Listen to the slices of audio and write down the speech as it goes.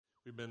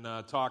We've been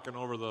talking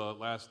over the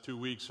last 2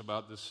 weeks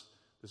about this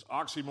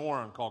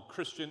oxymoron called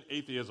Christian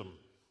atheism.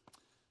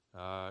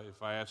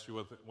 If I asked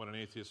you what an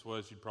atheist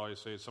was, you'd probably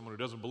say it's someone who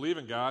doesn't believe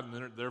in God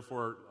and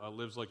therefore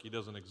lives like he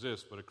doesn't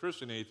exist. But a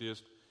Christian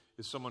atheist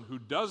is someone who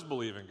does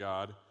believe in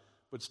God,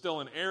 but still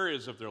in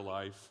areas of their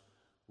life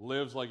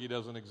lives like he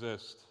doesn't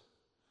exist.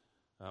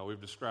 We've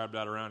described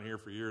that around here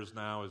for years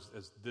now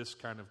as this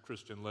kind of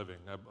Christian living.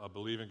 I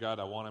believe in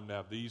God. I want him to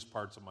have these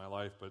parts of my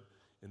life, but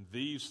in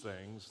these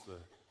things, the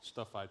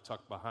stuff I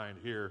tuck behind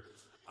here,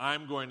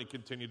 I'm going to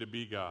continue to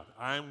be God.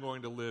 I'm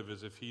going to live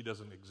as if he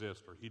doesn't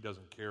exist or he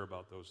doesn't care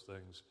about those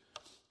things,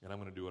 and I'm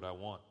going to do what I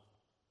want.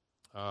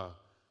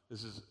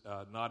 This is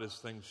not as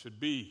things should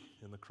be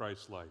in the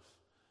Christ life.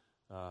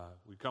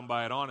 We come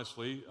by it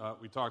honestly.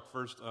 We talked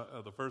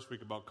the first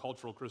week about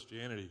cultural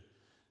Christianity,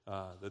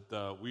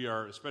 that we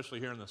are, especially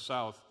here in the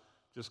South,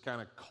 just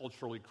kind of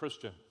culturally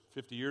Christian.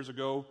 50 years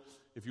ago,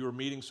 if you were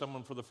meeting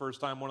someone for the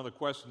first time, one of the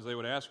questions they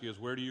would ask you is,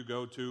 where do you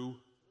go to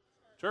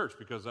church?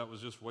 Because that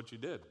was just what you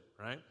did,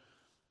 right?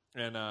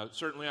 And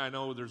certainly I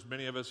know there's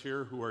many of us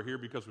here who are here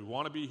because we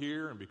want to be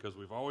here and because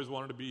we've always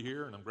wanted to be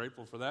here, and I'm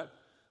grateful for that.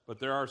 But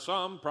there are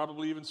some,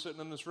 probably even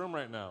sitting in this room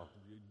right now,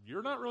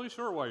 you're not really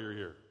sure why you're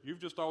here. You've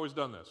just always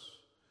done this.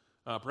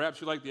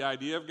 Perhaps you like the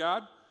idea of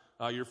God.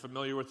 You're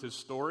familiar with his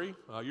story.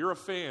 You're a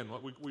fan.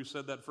 What we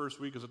said that first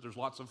week is that there's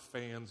lots of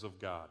fans of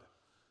God.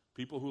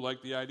 People who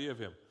like the idea of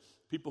him.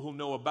 People who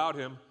know about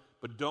him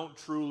but don't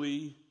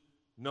truly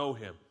know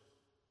him.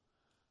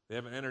 They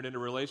haven't entered into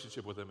a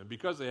relationship with him. And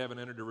because they haven't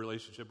entered a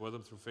relationship with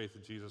him through faith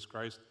in Jesus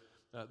Christ,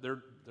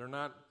 they're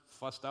not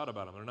fussed out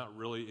about him. They're not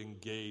really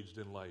engaged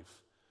in life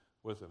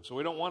with him. So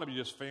we don't want to be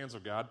just fans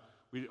of God.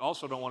 We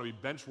also don't want to be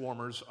bench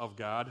warmers of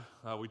God.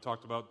 We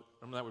talked about,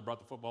 remember that? We brought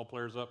the football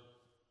players up.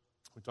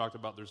 We talked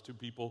about there's two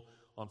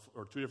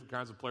different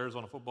kinds of players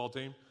on a football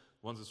team.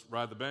 The ones that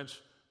ride the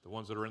bench, the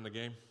ones that are in the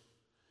game.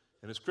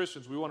 And as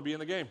Christians, we want to be in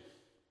the game.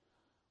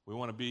 We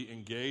want to be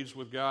engaged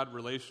with God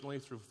relationally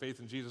through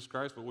faith in Jesus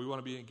Christ, but we want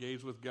to be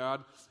engaged with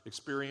God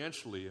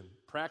experientially and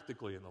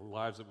practically in the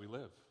lives that we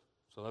live.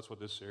 So that's what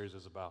this series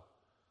is about,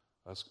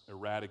 us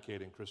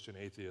eradicating Christian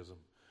atheism,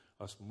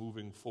 us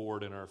moving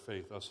forward in our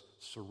faith, us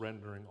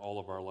surrendering all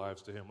of our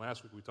lives to him.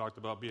 Last week we talked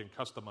about being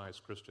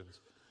customized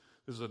Christians.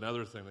 This is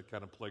another thing that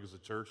kind of plagues the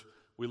church.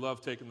 We love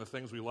taking the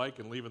things we like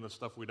and leaving the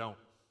stuff we don't.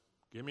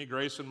 Give me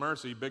grace and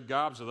mercy, big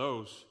gobs of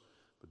those,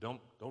 but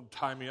don't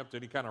tie me up to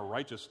any kind of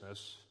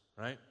righteousness,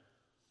 right?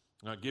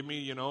 Now, give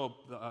me, I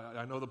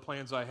know the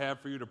plans I have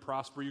for you to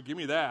prosper you. Give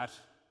me that,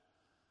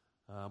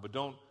 but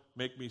don't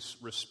make me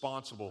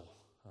responsible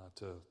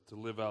to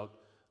live out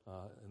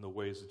in the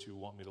ways that you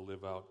want me to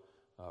live out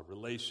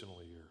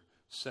relationally or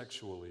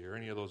sexually or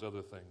any of those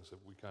other things that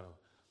we kind of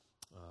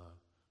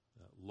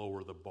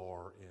lower the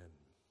bar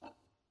in.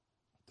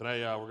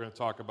 Today, we're going to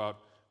talk about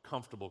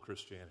comfortable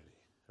Christianity.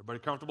 Everybody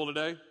comfortable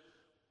today?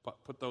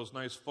 Put those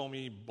nice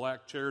foamy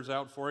black chairs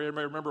out for you.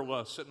 Everybody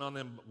remember sitting on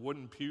them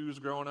wooden pews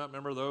growing up?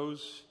 Remember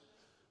those?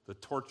 The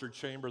torture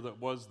chamber that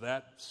was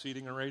that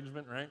seating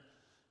arrangement, right?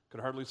 Could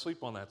hardly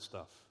sleep on that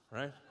stuff,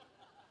 right?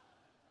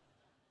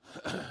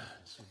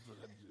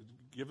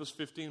 Give us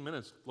 15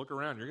 minutes. Look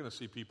around. You're going to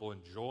see people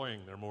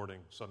enjoying their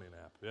morning Sunday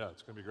nap. Yeah,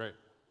 it's going to be great.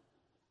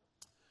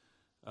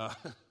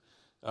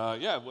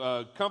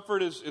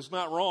 Comfort is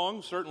not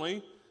wrong,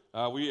 certainly.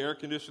 We air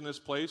condition this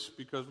place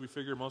because we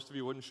figure most of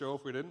you wouldn't show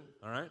if we didn't,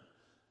 all right?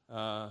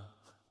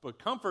 But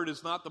comfort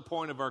is not the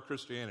point of our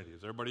Christianity.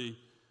 Does everybody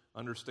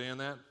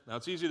understand that? Now,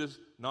 it's easy to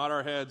nod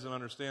our heads and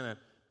understand that,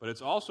 but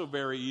it's also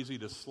very easy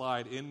to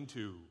slide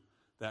into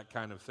that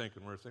kind of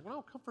thinking. We're thinking,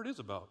 well, comfort is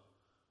about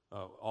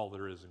all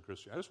there is in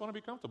Christianity. I just want to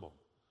be comfortable.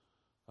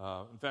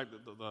 In fact,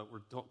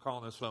 we're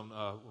calling this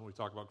when we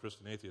talk about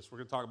Christian atheists, we're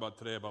going to talk about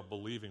today about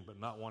believing but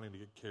not wanting to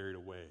get carried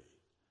away.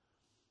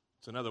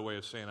 It's another way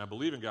of saying I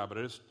believe in God, but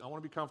I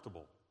want to be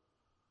comfortable.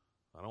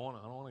 I don't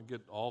want to get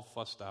all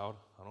fussed out.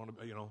 I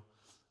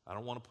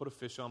don't want to put a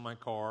fish on my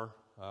car.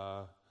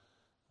 I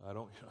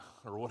don't,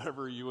 or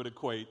whatever you would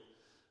equate.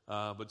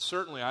 But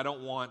certainly, I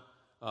don't want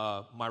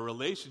my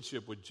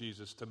relationship with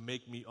Jesus to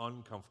make me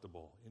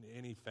uncomfortable in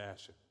any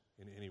fashion,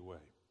 in any way.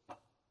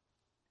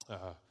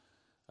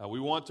 We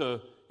want to,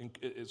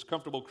 as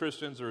comfortable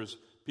Christians or as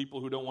people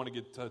who don't want to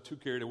get too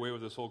carried away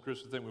with this whole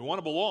Christian thing, we want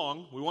to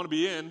belong. We want to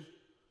be in.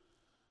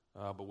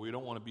 But we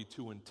don't want to be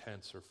too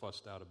intense or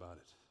fussed out about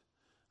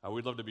it.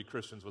 We'd love to be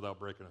Christians without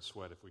breaking a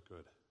sweat if we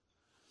could.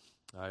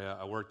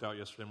 I worked out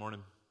yesterday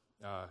morning.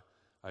 I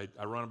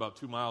run about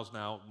 2 miles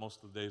now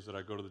most of the days that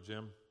I go to the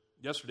gym.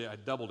 Yesterday I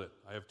doubled it.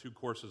 I have 2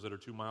 courses that are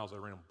 2 miles. I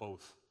ran them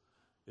both.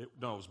 It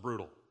was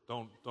brutal.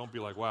 Don't be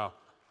like, wow,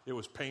 it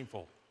was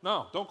painful.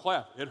 No, don't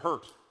clap. It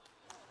hurt.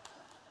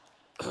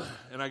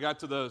 And I got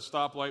to the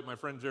stoplight. My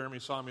friend Jeremy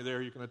saw me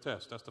there. You can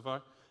attest, testify.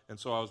 And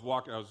so I was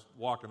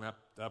walking at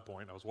that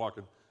point. I was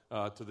walking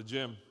to the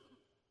gym.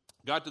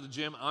 Got to the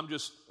gym.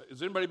 Has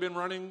anybody been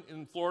running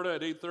in Florida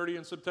at 8:30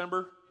 in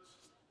September?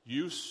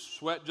 You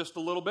sweat just a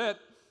little bit,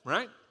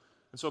 right?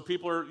 And so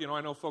people are, I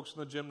know folks in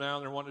the gym now,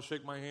 and they're wanting to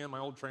shake my hand, my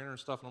old trainer and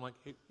stuff, and I'm like,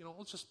 hey,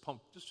 let's just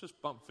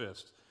bump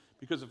fist.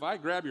 Because if I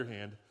grab your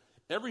hand,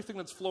 everything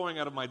that's flowing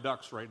out of my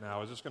ducts right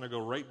now is just going to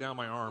go right down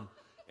my arm,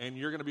 and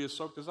you're going to be as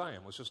soaked as I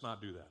am. Let's just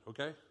not do that,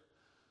 okay?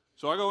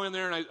 So I go in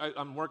there, and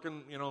I'm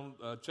working,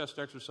 chest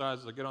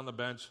exercises. I get on the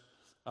bench.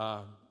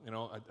 I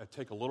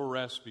take a little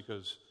rest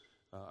because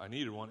I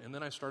needed one, and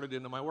then I started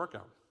into my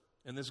workout.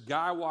 And this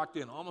guy walked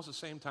in almost the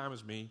same time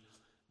as me,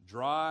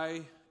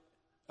 dry,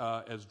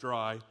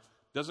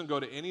 doesn't go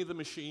to any of the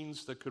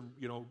machines that could,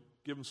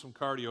 give him some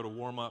cardio to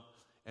warm up,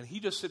 and he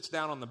just sits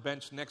down on the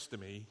bench next to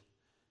me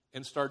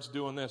and starts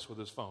doing this with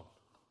his phone.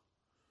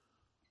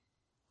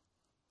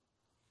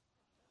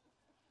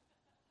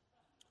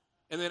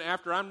 And then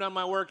after I'm done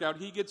my workout,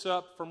 he gets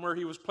up from where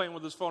he was playing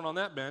with his phone on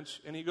that bench,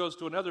 and he goes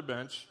to another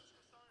bench.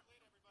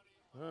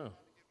 Oh,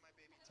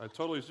 I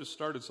totally just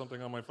started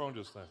something on my phone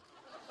just then.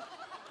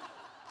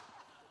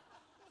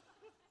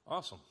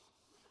 Awesome.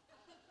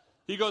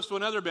 He goes to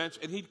another bench,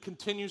 and he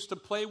continues to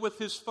play with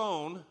his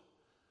phone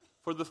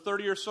for the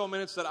 30 or so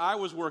minutes that I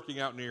was working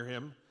out near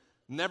him,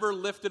 never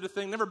lifted a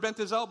thing, never bent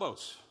his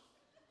elbows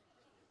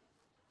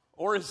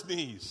or his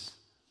knees.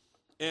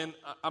 And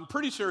I'm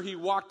pretty sure he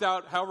walked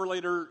out, however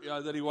later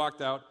that he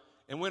walked out,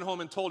 and went home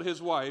and told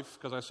his wife,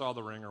 because I saw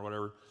the ring or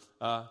whatever,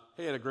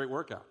 hey, I had a great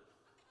workout.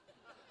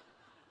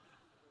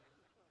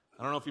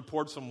 I don't know if he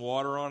poured some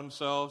water on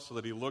himself so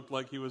that he looked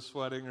like he was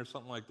sweating or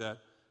something like that,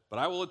 but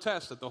I will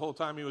attest that the whole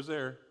time he was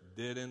there,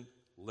 didn't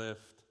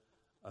lift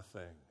a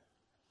thing.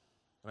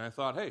 And I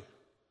thought, hey,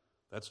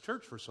 that's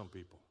church for some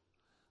people.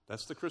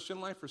 That's the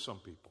Christian life for some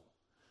people.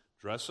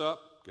 Dress up,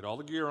 get all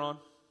the gear on,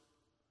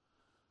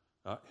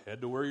 head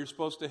to where you're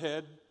supposed to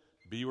head,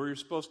 be where you're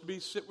supposed to be,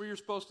 sit where you're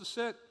supposed to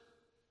sit.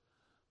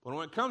 But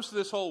when it comes to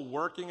this whole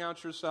working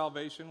out your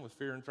salvation with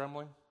fear and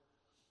trembling,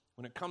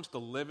 when it comes to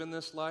living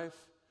this life,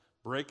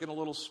 breaking a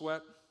little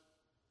sweat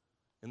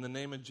in the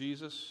name of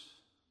Jesus,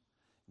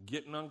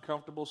 getting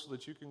uncomfortable so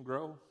that you can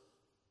grow,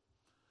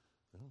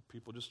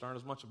 people just aren't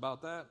as much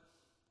about that.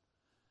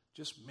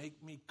 Just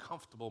make me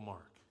comfortable,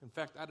 Mark. In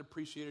fact, I'd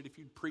appreciate it if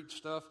you'd preach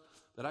stuff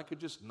that I could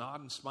just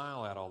nod and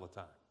smile at all the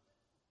time.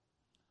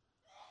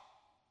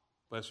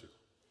 Bless you.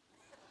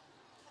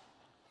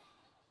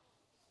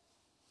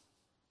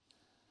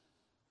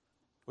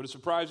 Would it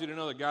surprise you to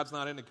know that God's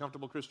not into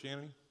comfortable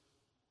Christianity?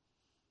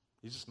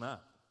 He's just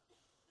not.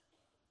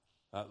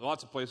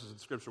 Lots of places in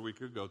Scripture we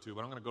could go to,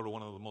 but I'm going to go to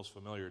one of the most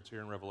familiar. It's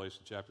here in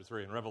Revelation chapter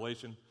 3. In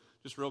Revelation,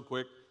 just real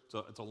quick,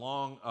 it's a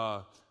long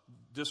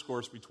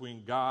discourse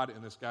between God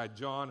and this guy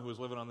John, who was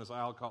living on this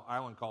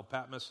island called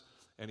Patmos,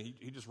 and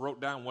he just wrote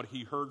down what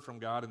he heard from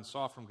God and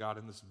saw from God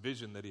in this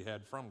vision that he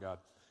had from God.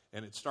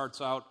 And it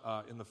starts out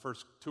in the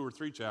first 2 or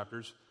 3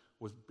 chapters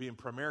with being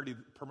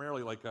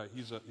primarily like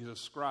he's a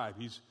scribe.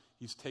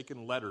 He's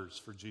taken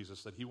letters for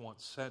Jesus that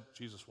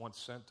Jesus once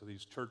sent to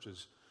these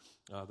churches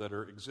that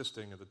are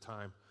existing at the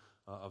time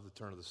of the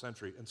turn of the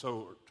century,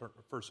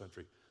 first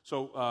century.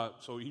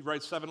 So he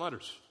writes 7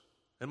 letters.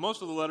 And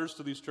most of the letters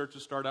to these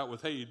churches start out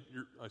with, hey,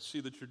 I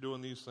see that you're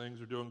doing these things,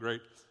 you're doing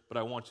great, but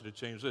I want you to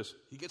change this.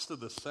 He gets to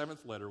the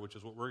 7th letter, which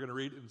is what we're going to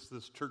read. It's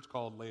this church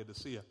called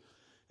Laodicea.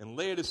 And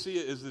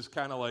Laodicea is this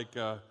kind of like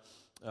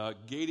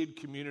gated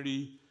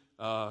community,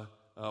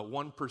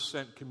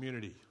 1%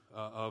 community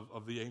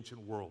of the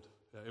ancient world.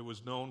 It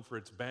was known for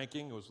its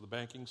banking. It was the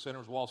banking center.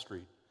 It was Wall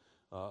Street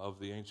of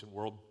the ancient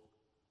world.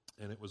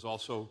 And it was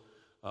also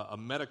a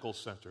medical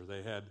center.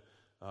 They had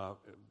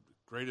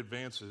great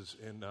advances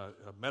in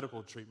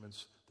medical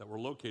treatments that were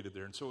located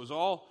there. And so it was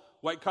all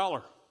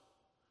white-collar,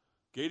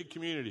 gated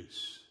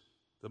communities,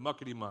 the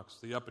muckety-mucks,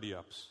 the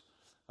uppity-ups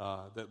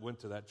that went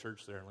to that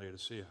church there in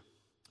Laodicea.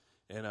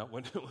 And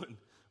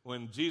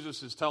when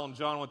Jesus is telling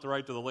John what to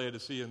write to the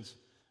Laodiceans,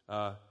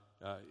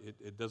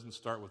 it doesn't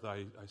start with,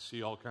 I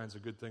see all kinds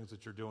of good things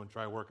that you're doing,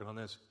 try working on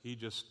this. He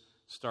just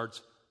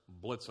starts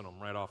blitzing them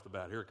right off the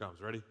bat. Here it comes,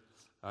 ready?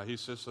 He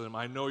says to them,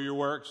 I know your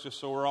works, just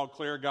so we're all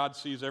clear. God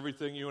sees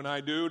everything you and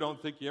I do. Don't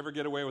think you ever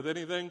get away with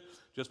anything.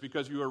 Just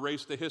because you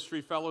erased the history,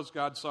 fellas,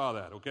 God saw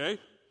that, okay?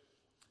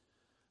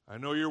 I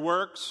know your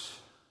works.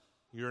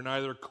 You're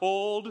neither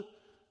cold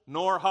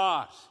nor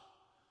hot.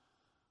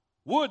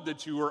 Would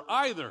that you were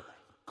either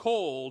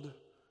cold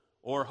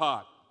or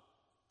hot.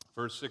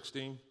 Verse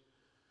 16.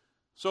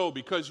 So,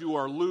 because you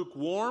are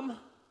lukewarm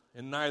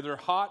and neither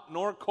hot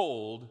nor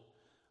cold,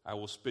 I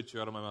will spit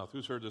you out of my mouth.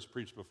 Who's heard this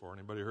preached before?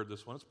 Anybody heard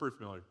this one? It's pretty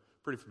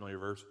familiar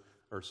verse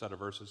or set of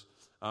verses.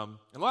 And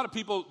a lot of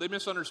people, they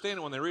misunderstand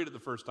it when they read it the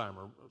first time,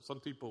 or some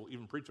people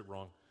even preach it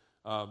wrong.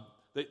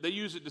 They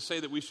use it to say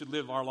that we should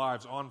live our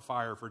lives on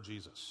fire for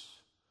Jesus.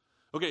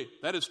 Okay,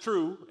 that is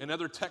true, and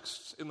other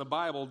texts in the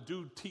Bible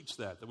do teach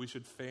that we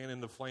should fan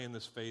into flame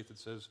this faith, it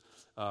says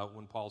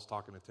when Paul's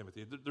talking to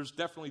Timothy. There's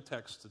definitely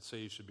texts that say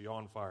you should be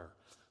on fire.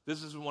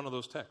 This is one of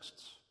those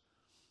texts.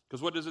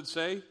 Because what does it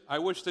say? I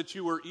wish that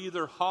you were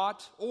either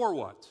hot or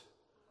what?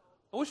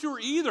 I wish you were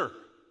either.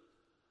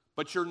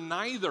 But you're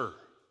neither.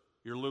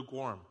 You're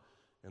lukewarm.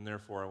 And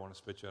therefore, I want to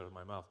spit you out of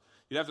my mouth.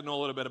 You'd have to know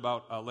a little bit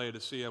about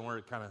Laodicea and where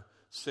it kind of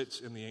sits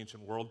in the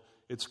ancient world.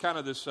 It's kind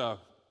of this,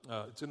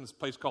 it's in this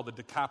place called the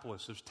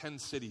Decapolis. There's 10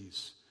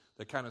 cities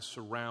that kind of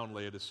surround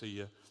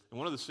Laodicea. And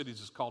one of the cities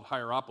is called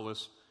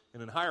Hierapolis.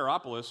 And in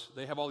Hierapolis,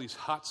 they have all these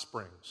hot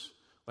springs,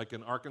 like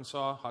in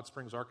Arkansas, Hot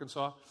Springs,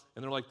 Arkansas.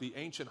 And they're like the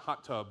ancient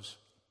hot tubs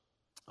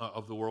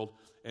of the world.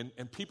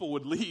 And people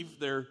would leave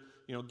their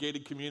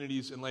gated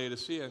communities in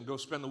Laodicea and go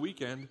spend the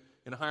weekend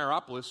in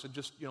Hierapolis and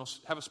just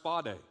have a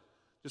spa day.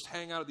 Just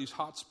hang out at these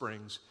hot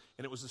springs.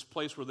 And it was this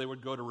place where they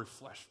would go to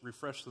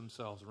refresh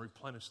themselves and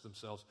replenish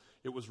themselves.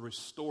 It was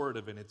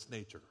restorative in its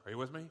nature. Are you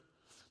with me?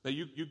 Now,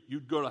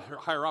 you'd go to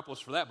Hierapolis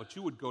for that, but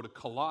you would go to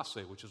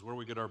Colossae, which is where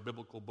we get our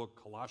biblical book,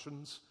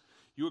 Colossians.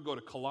 You would go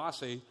to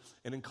Colossae,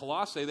 and in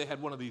Colossae, they had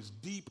one of these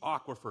deep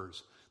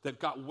aquifers that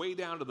got way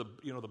down to the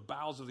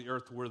bowels of the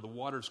earth where the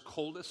water's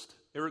coldest.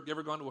 You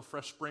ever gone to a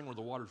fresh spring where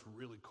the water's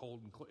really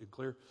cold and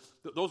clear?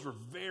 Those were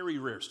very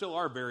rare, still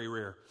are very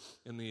rare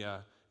in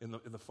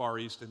the Far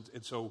East.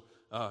 And so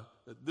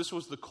this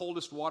was the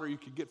coldest water you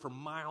could get for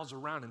miles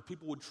around, and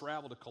people would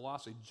travel to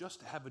Colossae just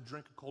to have a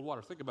drink of cold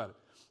water. Think about it.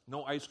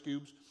 No ice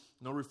cubes,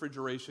 no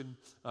refrigeration.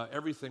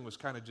 Everything was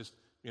kind of just,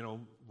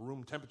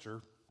 room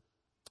temperature,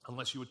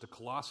 unless you went to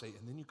Colossae,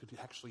 and then you could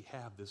actually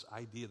have this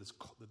idea,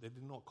 they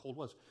didn't know what cold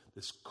was,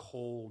 this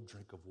cold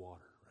drink of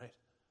water, right?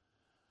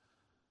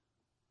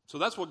 So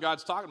that's what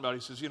God's talking about. He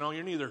says,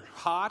 you're neither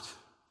hot,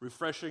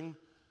 refreshing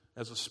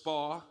as a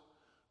spa,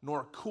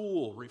 nor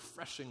cool,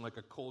 refreshing like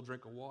a cold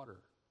drink of water.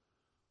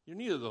 You're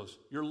neither of those.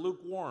 You're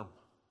lukewarm.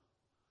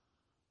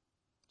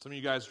 Some of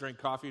you guys drink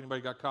coffee.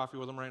 Anybody got coffee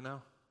with them right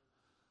now?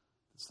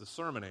 It's the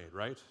sermonade,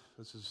 right?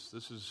 This is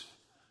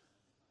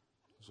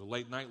it was a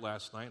late night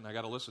last night, and I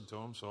got to listen to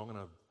them, so I'm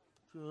going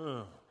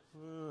to,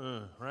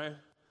 right?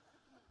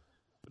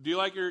 Do you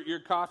like your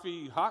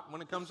coffee hot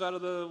when it comes out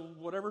of the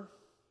whatever?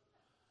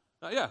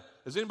 Yeah.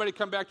 Has anybody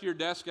come back to your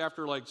desk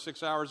after like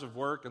 6 hours of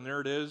work, and there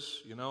it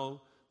is,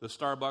 the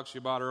Starbucks you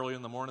bought early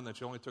in the morning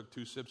that you only took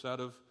 2 sips out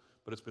of,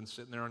 but it's been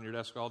sitting there on your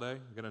desk all day?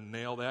 You're going to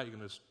nail that? You're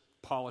going to just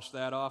polish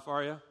that off,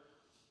 are you?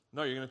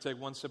 No, you're going to take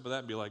 1 sip of that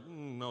and be like,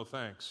 no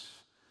thanks.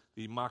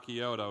 The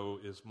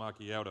macchiato is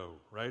macchiato,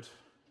 right?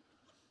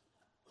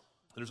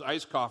 There's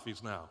iced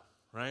coffees now,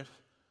 right?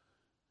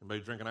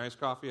 Anybody drinking iced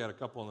coffee? Had a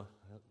couple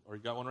or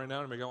you got one right now?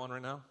 Anybody got one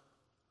right now?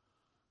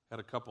 Had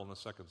a couple in the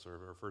second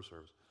service or first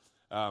service.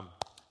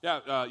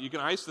 You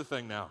can ice the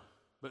thing now.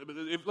 But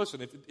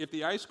if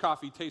the iced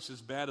coffee tastes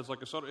as bad as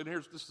like a soda, and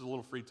this is a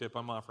little free tip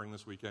I'm offering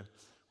this weekend.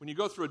 When you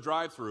go through a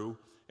drive-through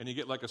and you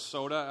get like a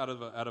soda out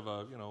of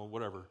a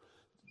whatever,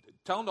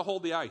 tell them to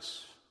hold the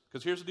ice.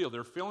 Because here's the deal: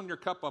 they're filling your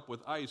cup up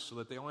with ice so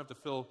that they only have to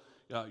fill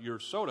your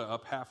soda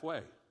up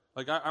halfway.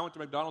 Like I went to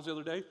McDonald's the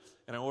other day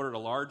and I ordered a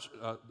large,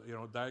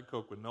 Diet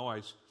Coke with no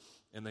ice,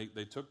 and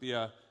they took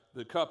the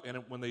cup, and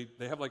when they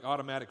have like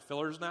automatic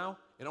fillers now,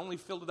 it only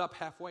filled it up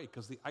halfway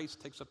because the ice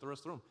takes up the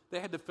rest of the room. They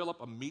had to fill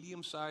up a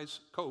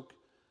medium-sized Coke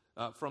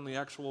from the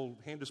actual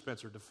hand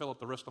dispenser to fill up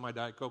the rest of my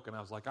Diet Coke, and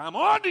I was like, I'm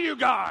on to you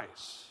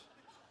guys!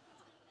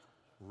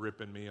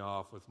 Ripping me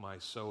off with my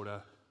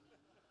soda.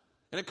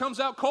 And it comes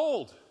out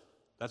cold.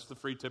 That's the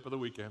free tip of the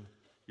weekend.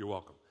 You're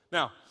welcome.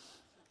 Now,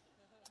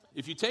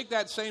 if you take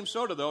that same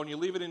soda, though, and you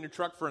leave it in your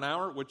truck for an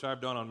hour, which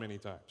I've done on many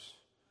times,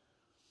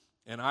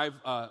 and I've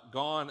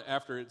gone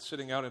after it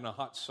sitting out in a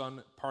hot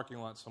sun parking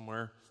lot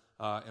somewhere,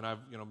 and I've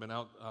been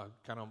out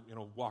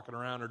walking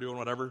around or doing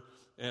whatever,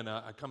 and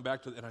I come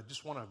back and I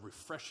just want a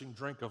refreshing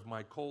drink of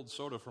my cold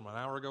soda from an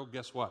hour ago.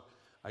 Guess what?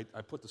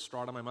 I put the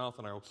straw in my mouth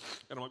and I'm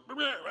like,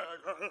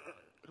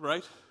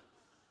 right?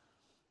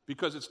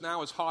 Because it's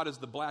now as hot as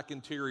the black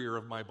interior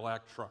of my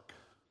black truck.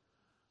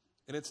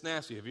 And it's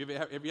nasty. Have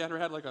you ever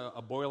had like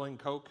a boiling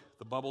Coke?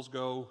 The bubbles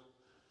go.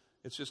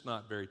 It's just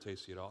not very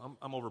tasty at all.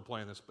 I'm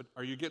overplaying this, but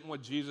are you getting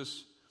what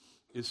Jesus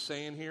is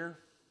saying here?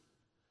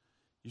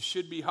 You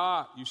should be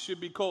hot. You should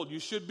be cold. You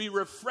should be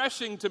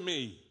refreshing to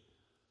me.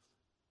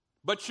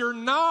 But you're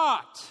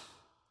not.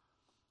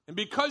 And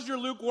because you're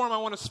lukewarm, I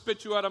want to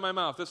spit you out of my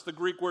mouth. That's the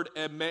Greek word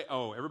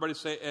emeo. Everybody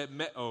say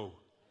emeo.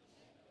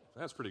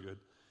 That's pretty good.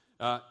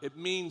 It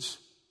means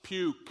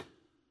puke,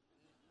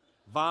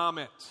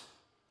 vomit.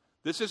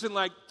 This isn't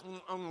like,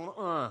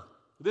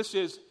 This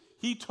is,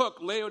 he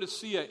took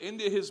Laodicea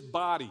into his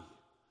body.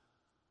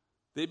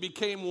 They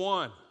became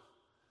one.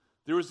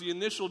 There was the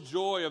initial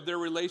joy of their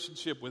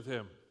relationship with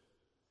him.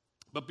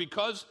 But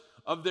because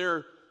of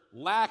their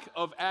lack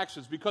of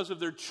actions, because of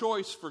their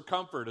choice for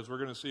comfort, as we're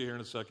going to see here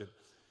in a second,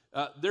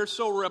 they're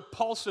so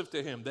repulsive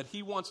to him that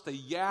he wants to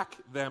yak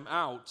them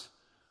out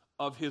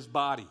of his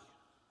body.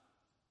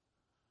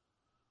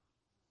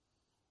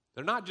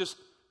 They're not just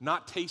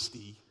not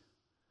tasty.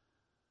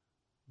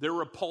 They're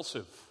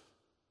repulsive.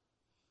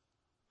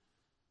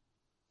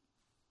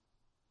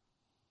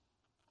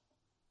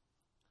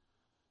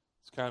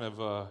 It's kind of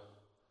a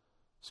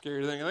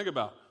scary thing to think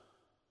about.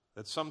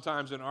 That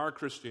sometimes in our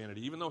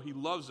Christianity, even though he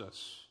loves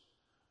us,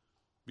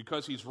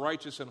 because he's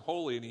righteous and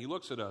holy, and he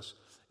looks at us,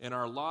 in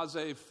our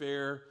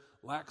laissez-faire,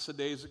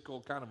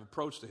 lackadaisical kind of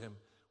approach to him,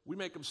 we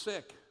make him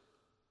sick.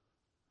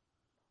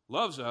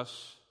 Loves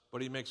us,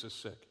 but he makes us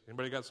sick.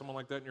 Anybody got someone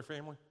like that in your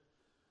family?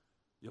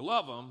 You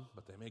love them,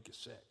 but they make you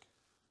sick.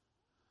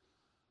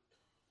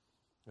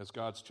 As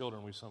God's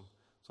children, we sometimes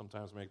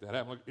sometimes make that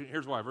happen. Look,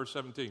 here's why. Verse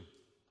 17.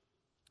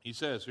 He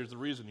says, here's the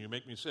reason you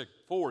make me sick.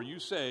 For you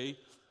say,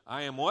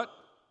 I am what?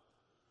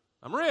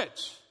 I'm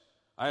rich.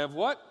 I have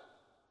what?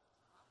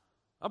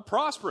 I'm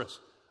prosperous.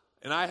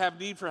 And I have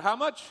need for how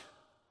much?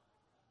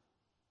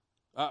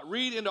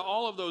 Read into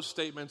all of those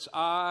statements.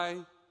 I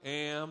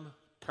am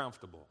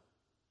comfortable.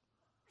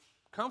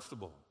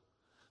 Comfortable.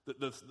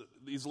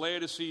 These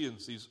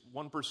Laodiceans, these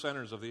one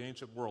percenters of the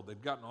ancient world,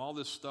 they'd gotten all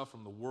this stuff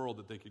from the world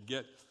that they could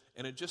get,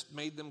 and it just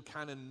made them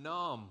kind of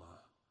numb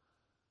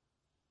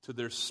to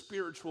their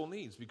spiritual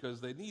needs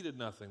because they needed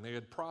nothing. They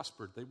had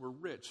prospered. They were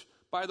rich.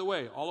 By the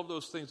way, all of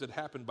those things had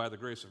happened by the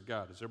grace of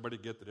God. Does everybody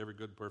get that every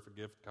good, perfect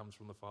gift comes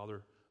from the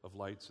Father of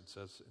lights, it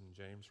says in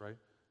James, right?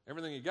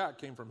 Everything you got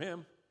came from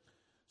Him.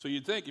 So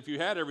you'd think if you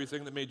had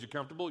everything that made you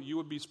comfortable, you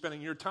would be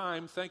spending your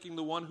time thanking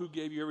the one who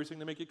gave you everything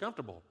to make you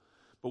comfortable.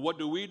 But what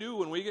do we do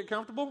when we get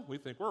comfortable? We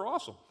think we're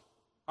awesome.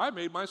 I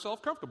made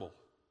myself comfortable.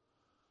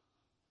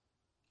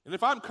 And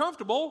if I'm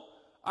comfortable,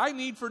 I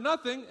need for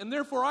nothing, and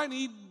therefore I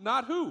need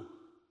not who?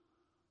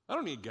 I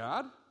don't need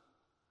God.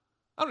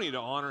 I don't need to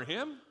honor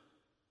Him.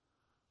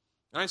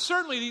 And I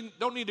certainly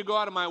don't need to go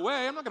out of my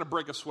way. I'm not going to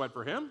break a sweat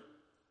for Him.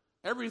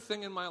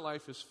 Everything in my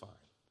life is fine.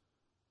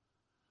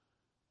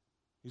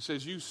 He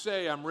says, you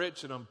say I'm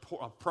rich and I'm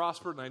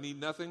prospered and I need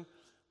nothing,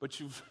 but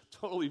you've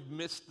totally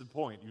missed the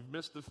point. You've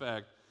missed the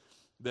fact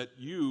that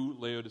you,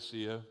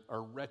 Laodicea,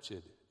 are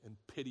wretched and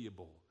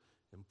pitiable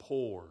and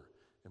poor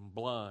and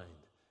blind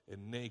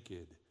and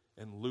naked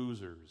and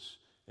losers.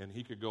 And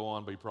he could go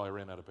on, but he probably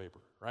ran out of paper,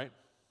 right?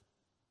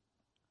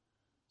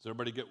 Does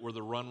everybody get where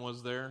the run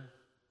was there?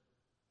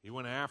 He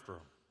went after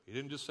him. He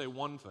didn't just say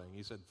one thing.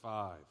 He said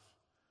 5.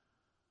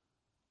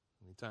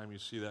 Anytime you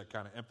see that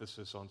kind of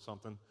emphasis on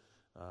something,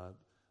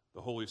 the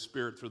Holy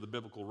Spirit, through the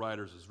biblical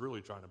writers, is really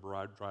trying to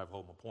drive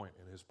home a point.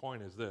 And his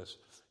point is this: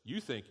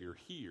 you think you're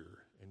here,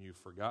 and you've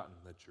forgotten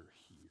that you're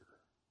here.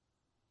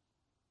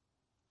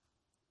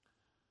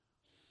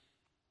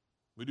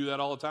 We do that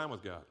all the time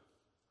with God.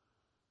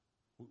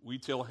 We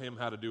tell Him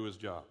how to do His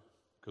job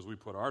because we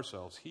put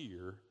ourselves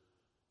here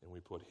and we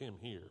put Him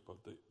here. But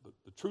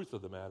the truth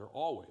of the matter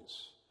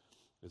always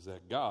is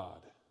that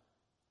God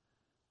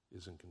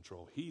is in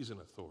control. He's in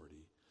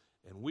authority.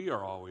 And we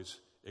are always,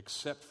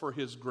 except for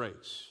His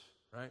grace,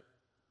 right?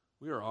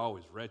 We are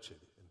always wretched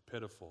and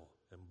pitiful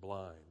and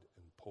blind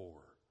and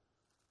poor.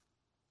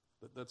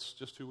 That's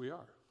just who we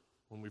are.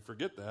 When we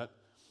forget that,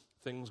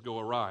 things go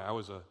awry. I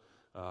was a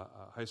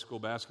high school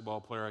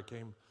basketball player. I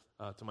came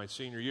to my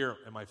senior year,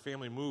 and my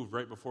family moved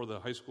right before the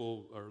high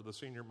school, or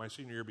my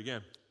senior year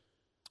began.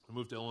 I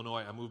moved to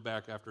Illinois. I moved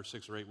back after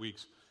 6 or 8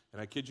 weeks.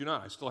 And I kid you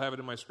not, I still have it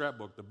in my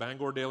scrapbook. The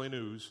Bangor Daily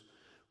News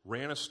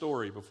ran a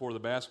story before the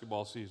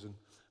basketball season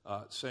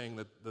saying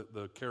that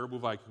the Caribou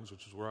Vikings,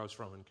 which is where I was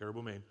from in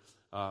Caribou, Maine,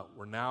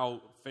 were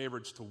now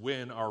favorites to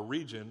win our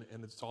region,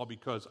 and it's all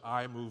because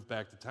I moved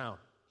back to town.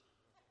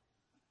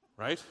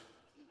 Right?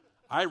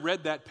 I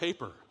read that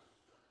paper,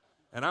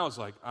 and I was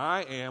like,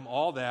 I am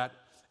all that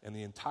and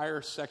the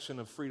entire section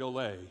of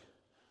Frito-Lay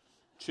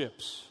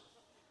chips.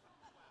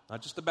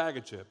 Not just a bag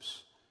of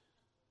chips,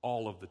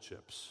 all of the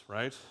chips,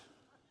 right?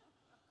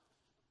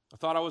 I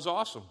thought I was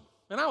awesome.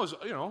 And I was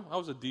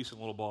a decent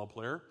little ball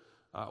player.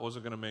 I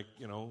wasn't going to make,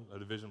 a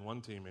Division I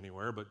team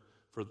anywhere, but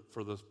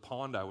for the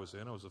pond I was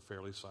in, I was a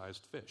fairly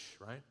sized fish,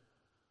 right?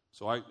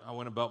 So I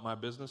went about my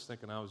business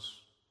thinking I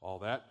was all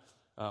that.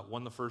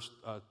 Won the first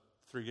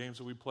 3 games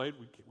that we played.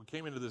 We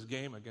came into this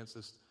game against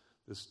this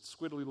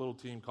squiddly little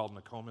team called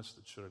Nokomis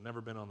that should have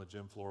never been on the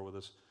gym floor with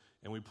us,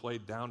 and we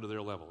played down to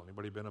their level.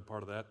 Anybody been a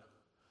part of that?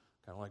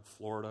 Kind of like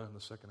Florida in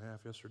the second half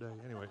yesterday.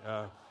 Anyway,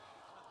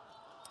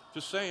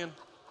 just saying.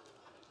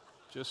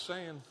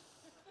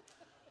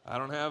 I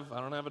don't have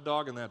a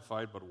dog in that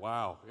fight, but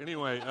wow.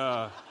 Anyway,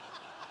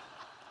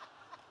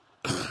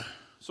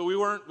 so we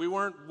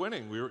weren't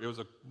winning. It was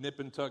a nip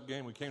and tuck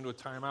game. We came to a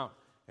timeout,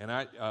 and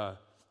I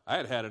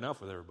had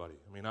enough with everybody.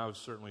 I mean, I was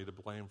certainly to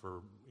blame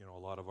for a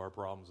lot of our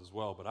problems as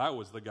well, but I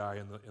was the guy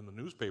in the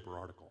newspaper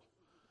article.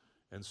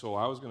 And so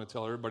I was going to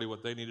tell everybody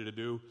what they needed to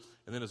do.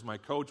 And then as my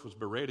coach was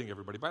berating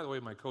everybody, by the way,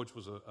 my coach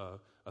was a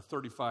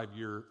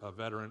 35-year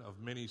veteran of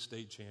many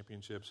state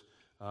championships.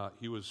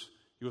 He was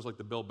like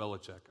the Bill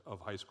Belichick of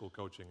high school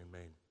coaching in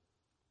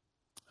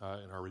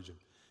Maine, in our region.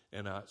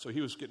 And so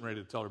he was getting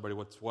ready to tell everybody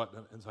what's what.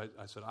 And so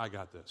I said, I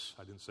got this.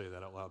 I didn't say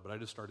that out loud, but I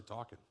just started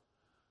talking.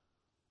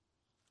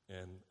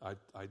 And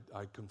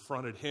I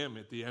confronted him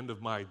at the end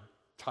of my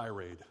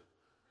tirade.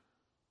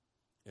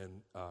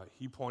 And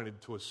he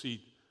pointed to a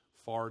seat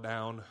far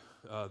down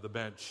the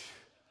bench.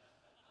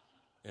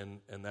 And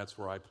that's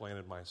where I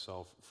planted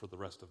myself for the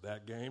rest of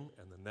that game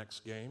and the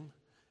next game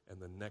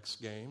and the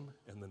next game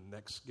and the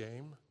next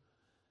game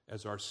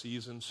as our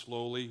season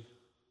slowly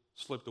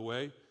slipped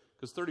away.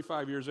 Because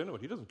 35 years into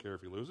it, he doesn't care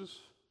if he loses.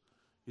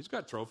 He's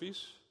got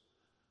trophies.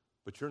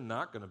 But you're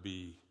not going to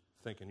be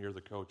thinking you're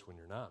the coach when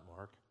you're not,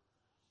 Mark.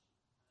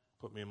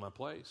 Put me in my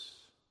place.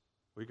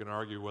 We can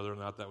argue whether or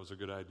not that was a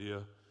good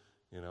idea,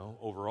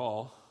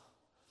 overall.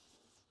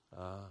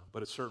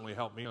 But it certainly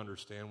helped me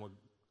understand what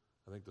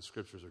I think the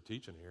Scriptures are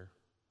teaching here.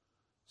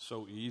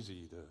 So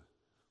easy to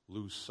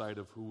lose sight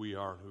of who we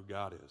are and who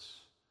God is,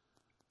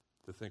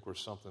 to think we're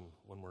something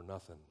when we're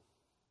nothing.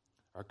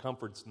 Our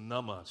comforts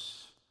numb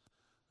us,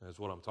 is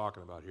what I'm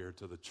talking about here,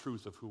 to the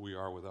truth of who we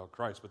are without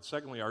Christ. But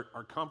secondly, our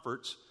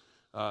comforts,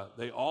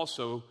 they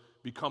also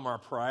become our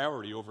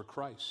priority over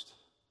Christ.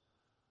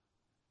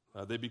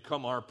 They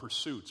become our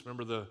pursuits.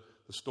 Remember the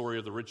story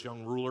of the rich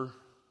young ruler?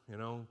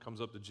 Comes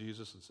up to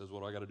Jesus and says,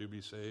 what do I got to do to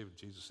be saved? And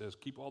Jesus says,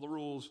 keep all the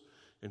rules.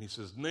 And he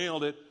says,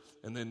 nailed it.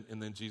 And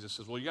then Jesus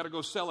says, well, you got to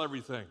go sell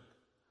everything.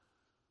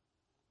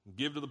 And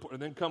give to the poor,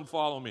 and then come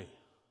follow me.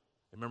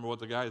 Remember what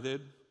the guy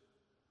did?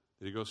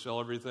 Did he go sell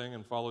everything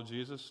and follow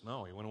Jesus?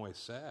 No, he went away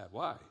sad.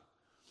 Why?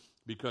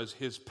 Because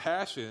his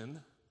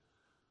passion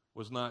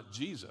was not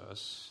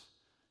Jesus.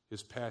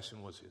 His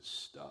passion was his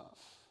stuff.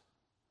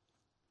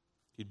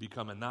 He'd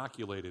become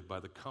inoculated by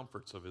the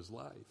comforts of his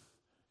life.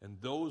 And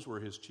those were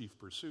his chief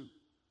pursuit.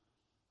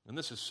 And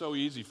this is so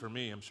easy for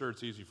me. I'm sure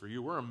it's easy for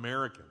you. We're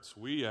Americans.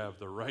 We have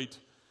the right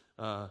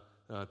to,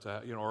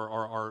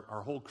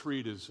 our whole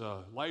creed is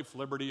life,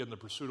 liberty, and the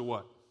pursuit of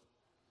what?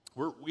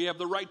 We have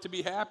the right to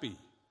be happy.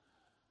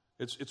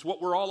 It's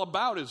what we're all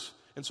about.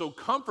 And so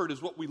comfort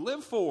is what we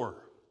live for.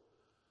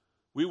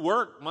 We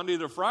work Monday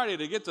to Friday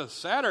to get to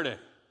Saturday.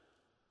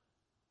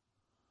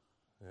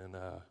 And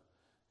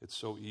it's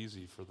so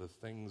easy for the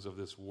things of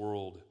this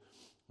world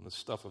and the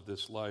stuff of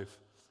this life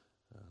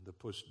to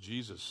push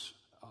Jesus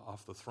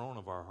off the throne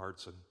of our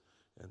hearts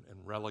and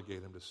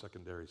relegate him to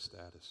secondary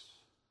status.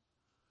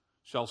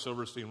 Shel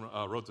Silverstein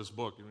wrote this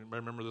book. You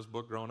remember this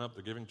book growing up,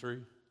 The Giving Tree?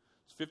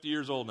 It's 50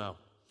 years old now.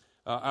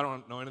 I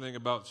don't know anything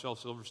about Shel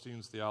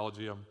Silverstein's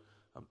theology.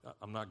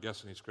 I'm not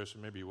guessing he's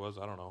Christian. Maybe he was.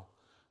 I don't know.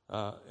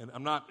 And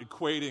I'm not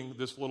equating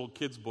this little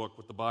kid's book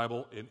with the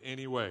Bible in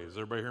any way. Does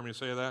everybody hear me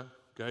say that?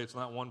 Okay, it's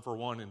not one for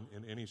one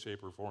in any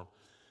shape or form.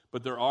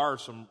 But there are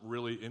some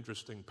really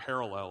interesting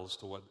parallels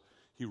to what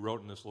he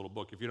wrote in this little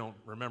book. If you don't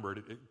remember it,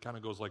 it kind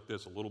of goes like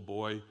this. A little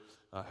boy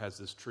has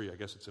this tree. I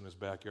guess it's in his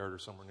backyard or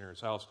somewhere near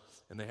his house.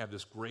 And they have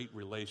this great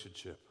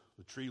relationship.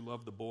 The tree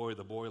loved the boy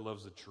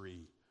loves the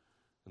tree.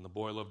 And the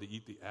boy loved to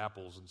eat the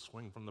apples and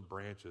swing from the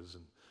branches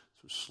and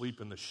sort of sleep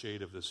in the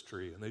shade of this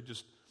tree. And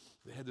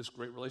they had this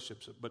great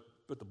relationship. But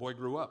the boy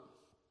grew up.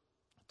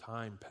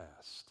 Time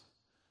passed.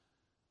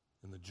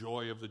 And the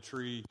joy of the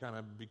tree kind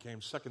of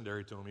became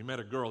secondary to him. He met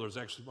a girl. There's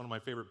actually one of my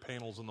favorite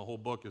panels in the whole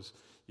book is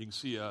you can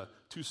see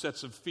two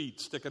sets of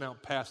feet sticking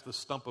out past the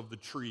stump of the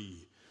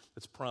tree.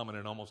 It's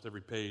prominent in almost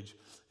every page.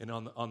 And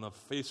on the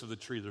face of the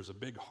tree, there's a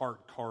big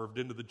heart carved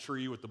into the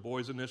tree with the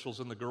boy's initials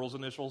and the girl's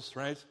initials,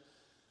 right?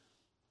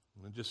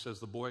 And it just says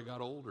the boy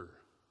got older.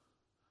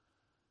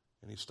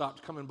 And he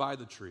stopped coming by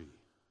the tree.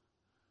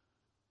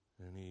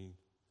 And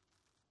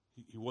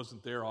he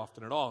wasn't there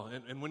often at all.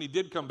 And when he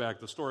did come back,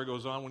 the story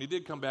goes on, when he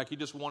did come back, he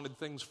just wanted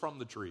things from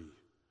the tree.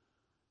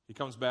 He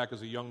comes back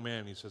as a young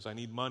man. He says, I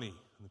need money.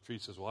 And the tree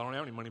says, well, I don't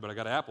have any money, but I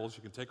got apples.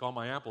 You can take all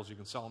my apples. You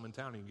can sell them in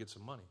town and you can get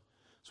some money.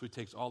 So he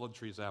takes all of the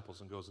tree's apples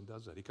and goes and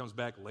does that. He comes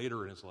back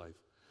later in his life.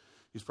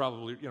 He's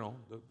probably,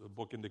 the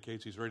book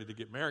indicates he's ready to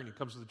get married. And he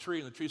comes to the tree,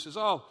 and the tree says,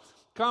 oh,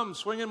 come,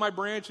 swing in my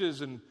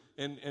branches, and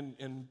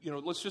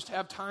let's just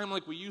have time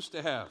like we used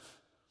to have.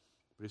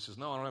 But he says,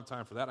 no, I don't have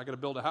time for that. I got to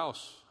build a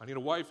house. I need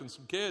a wife and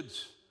some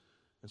kids.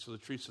 And so the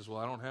tree says, well,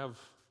 I don't have,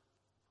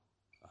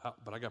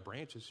 but I got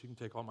branches. You can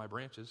take all my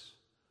branches,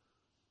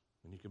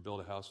 and you can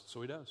build a house.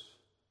 So he does.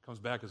 Comes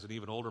back as an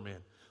even older man.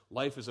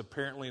 Life has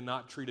apparently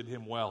not treated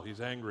him well. He's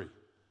angry.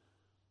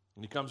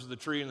 And he comes to the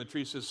tree, and the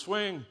tree says,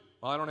 swing.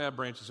 Well, I don't have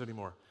branches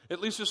anymore.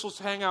 At least just let's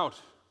hang out.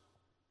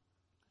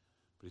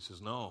 But he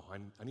says, no,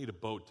 I need a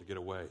boat to get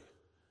away.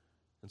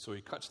 And so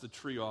he cuts the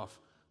tree off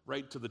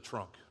right to the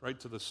trunk, right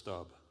to the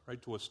stub, right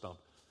to a stump.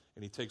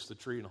 And he takes the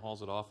tree and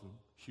hauls it off and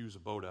hews a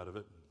boat out of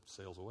it and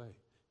sails away.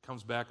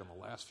 Comes back on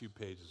the last few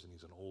pages, and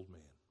he's an old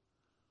man.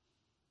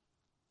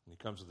 And he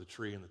comes to the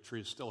tree, and the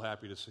tree is still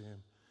happy to see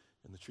him.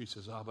 And the tree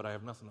says, but I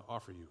have nothing to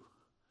offer you.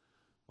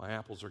 My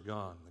apples are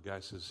gone. The guy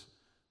says,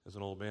 as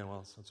an old man,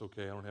 well, that's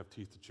okay. I don't have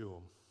teeth to chew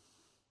them.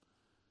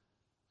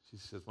 She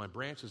says, my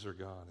branches are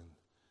gone. And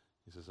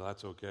he says,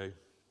 that's okay.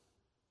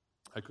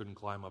 I couldn't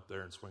climb up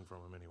there and swing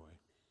from them anyway.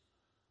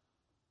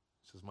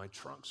 He says, my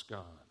trunk's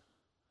gone.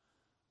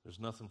 There's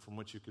nothing from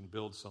which you can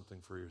build something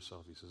for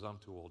yourself. He says, I'm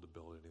too old to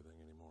build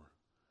anything anymore.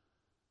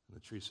 And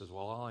the tree says,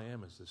 well, all I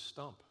am is this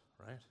stump,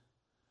 right?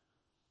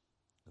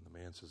 And the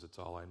man says, it's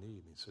all I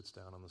need. And he sits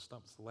down on the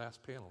stump. It's the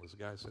last panel. There's a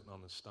guy sitting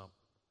on this stump.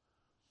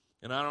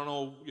 And I don't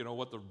know,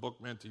 what the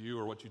book meant to you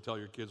or what you tell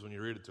your kids when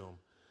you read it to them.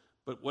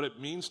 But what it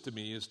means to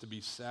me is to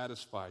be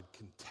satisfied,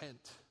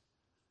 content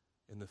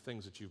in the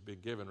things that you've been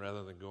given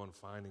rather than going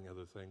finding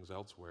other things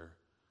elsewhere.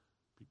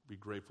 Be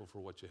grateful for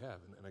what you have.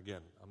 And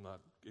again, I'm not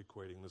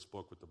equating this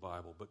book with the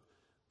Bible, but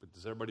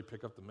does everybody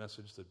pick up the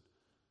message that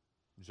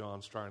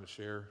John's trying to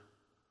share?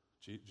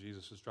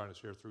 Jesus is trying to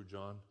share through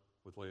John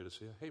with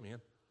Laodicea? Hey,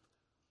 man,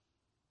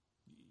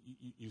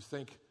 you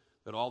think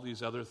that all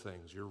these other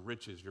things, your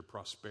riches, your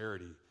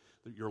prosperity,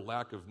 your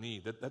lack of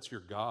need, that's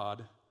your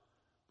God,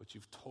 but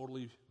you've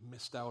totally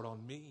missed out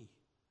on me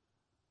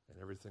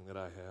and everything that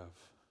I have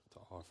to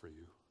offer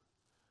you.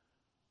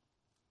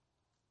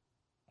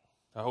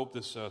 I hope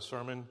this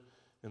sermon,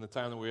 in the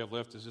time that we have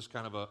left, is just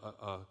kind of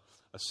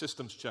a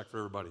systems check for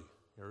everybody.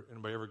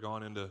 Anybody ever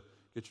gone in to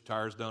get your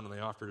tires done and they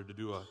offered to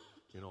do a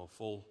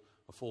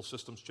full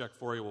systems check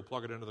for you? We'll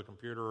plug it into the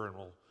computer and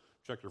we'll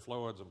check your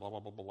fluids and blah,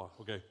 blah, blah, blah, blah.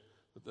 Okay,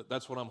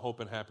 that's what I'm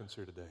hoping happens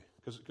here today.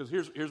 Because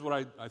here's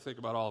what I think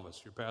about all of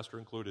us, your pastor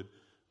included.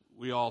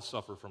 We all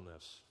suffer from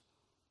this.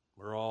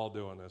 We're all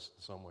doing this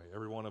in some way.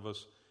 Every one of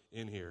us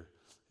in here.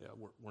 Yeah,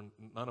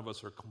 none of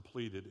us are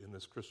completed in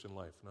this Christian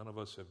life. None of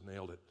us have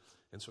nailed it.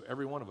 And so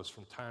every one of us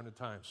from time to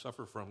time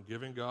suffer from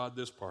giving God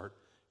this part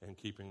and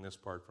keeping this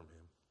part from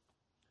Him.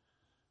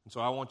 And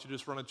so I want you to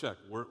just run a check.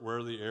 Where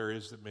are the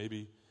areas that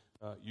maybe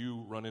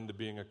you run into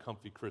being a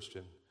comfy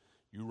Christian?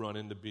 You run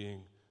into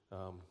being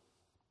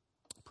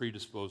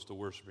predisposed to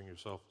worshiping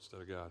yourself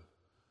instead of God.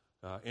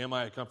 Am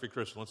I a comfy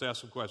Christian? Let's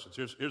ask some questions.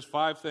 Here's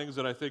 5 things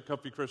that I think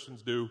comfy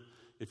Christians do.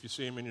 If you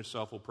see them in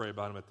yourself, we'll pray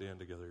about them at the end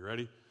together. You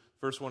ready?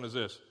 First one is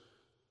this.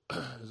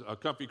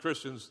 Comfy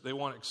Christians, they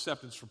want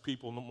acceptance from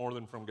people more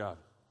than from God.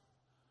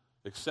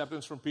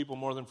 Acceptance from people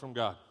more than from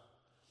God.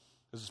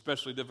 It's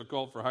especially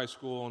difficult for high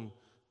school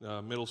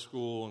and middle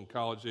school and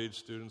college-age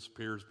students.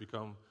 Peers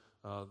become,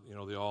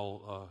 they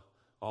all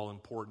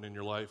important in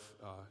your life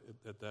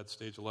at that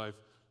stage of life.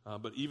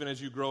 But even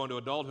as you grow into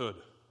adulthood,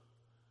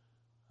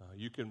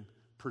 you can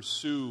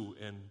pursue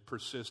and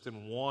persist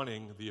in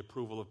wanting the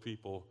approval of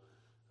people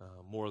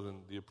more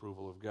than the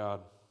approval of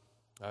God.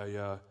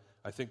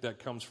 I think that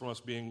comes from us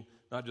being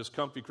not just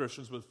comfy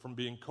Christians, but from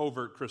being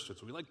covert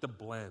Christians. We like to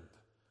blend.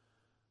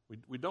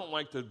 We don't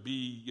like to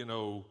be,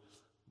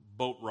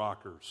 boat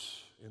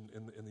rockers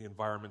in the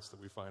environments that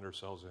we find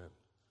ourselves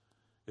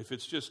in. If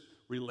it's just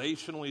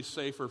relationally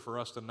safer for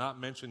us to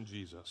not mention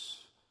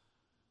Jesus,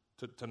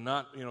 to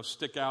not,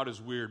 stick out as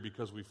weird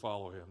because we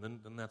follow Him,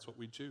 then that's what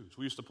we choose.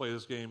 We used to play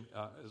this game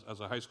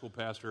as a high school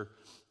pastor.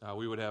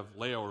 We would have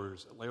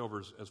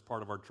layovers as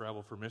part of our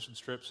travel for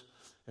missions trips.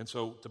 And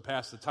so to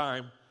pass the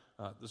time,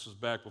 this was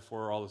back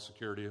before all the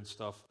security and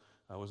stuff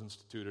was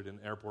instituted in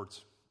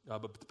airports.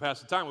 But to pass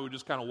the time, we would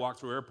just kind of walk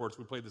through airports.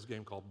 We played this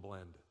game called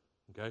Blend,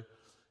 okay?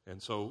 And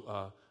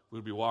so we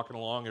would be walking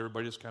along,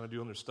 everybody just kind of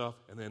doing their stuff.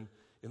 And then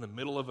in the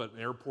middle of an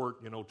airport,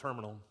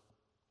 terminal,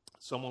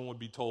 someone would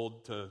be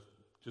told to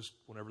just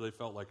whenever they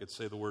felt like it,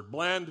 say the word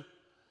blend.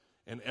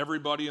 And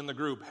everybody in the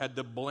group had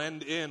to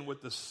blend in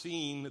with the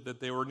scene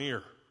that they were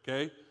near,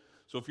 okay?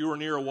 So if you were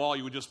near a wall,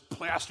 you would just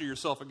plaster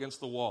yourself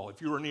against the wall.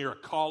 If you were near a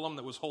column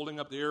that was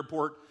holding up the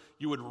airport,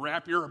 you would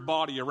wrap your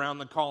body around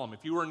the column.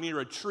 If you were near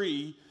a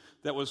tree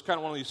that was kind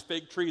of one of these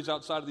fake trees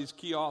outside of these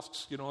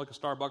kiosks, like a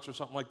Starbucks or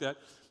something like that,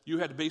 you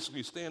had to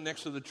basically stand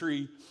next to the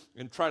tree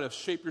and try to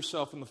shape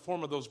yourself in the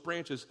form of those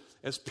branches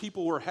as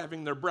people were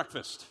having their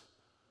breakfast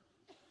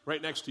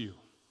right next to you.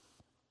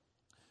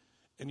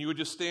 And you would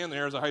just stand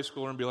there as a high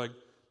schooler and be like,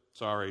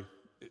 sorry,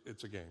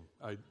 it's a game.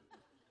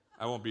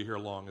 I won't be here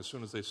long. As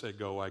soon as they say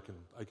go, I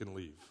can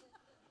leave.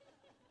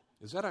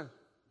 Is that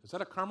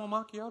a caramel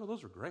macchiato?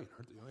 Those are great,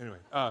 aren't they? Anyway,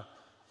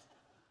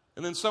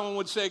 and then someone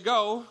would say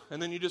go,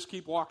 and then you just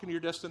keep walking to your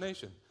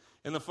destination.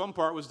 And the fun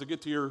part was to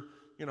get to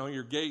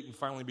your gate and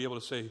finally be able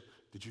to say,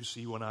 did you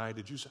see when I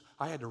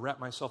had to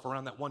wrap myself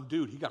around that one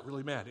dude. He got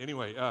really mad.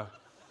 Anyway,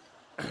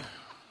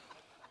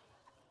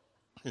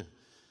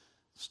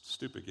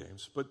 stupid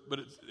games, but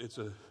it's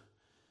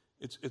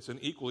an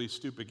equally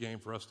stupid game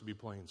for us to be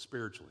playing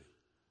spiritually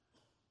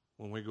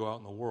when we go out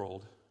in the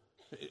world.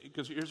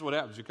 Because here's what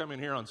happens. You come in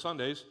here on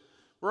Sundays,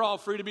 we're all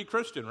free to be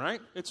Christian,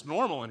 right? It's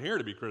normal in here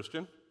to be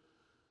Christian.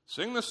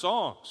 Sing the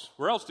songs.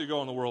 Where else do you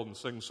go in the world and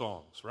sing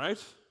songs, right?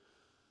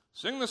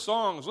 Sing the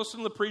songs,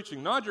 listen to the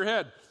preaching, nod your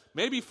head,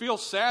 maybe feel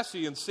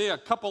sassy and say a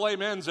couple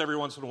amens every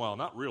once in a while.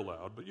 Not real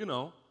loud, but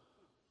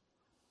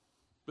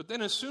But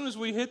then as soon as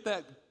we hit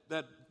that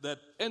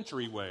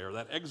entryway or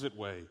that exit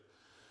way,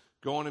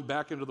 going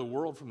back into the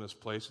world from this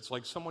place, it's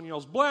like someone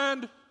yells,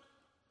 blend! And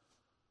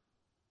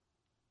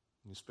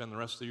you spend the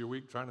rest of your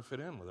week trying to fit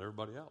in with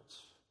everybody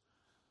else.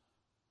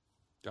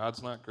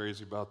 God's not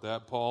crazy about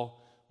that. Paul,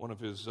 one of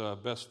his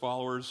best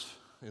followers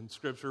in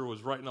Scripture,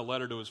 was writing a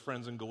letter to his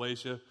friends in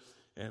Galatia,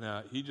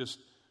 and he just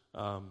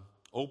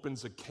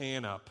opens a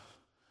can up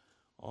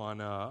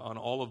on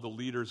all of the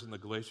leaders in the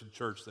Galatian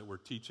church that were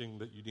teaching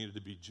that you needed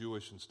to be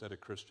Jewish instead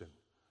of Christian.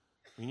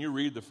 When you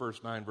read the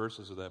first 9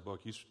 verses of that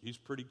book, he's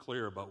pretty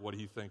clear about what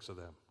he thinks of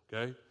them,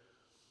 okay?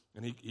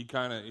 And he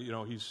kind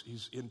of,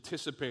 he's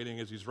anticipating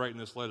as he's writing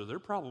this letter, they're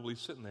probably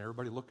sitting there,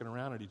 everybody looking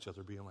around at each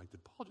other being like,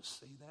 did Paul just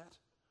say that?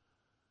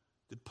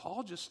 Did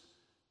Paul just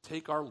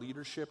take our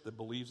leadership that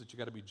believes that you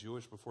got to be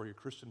Jewish before you're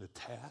Christian to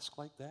task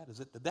like that?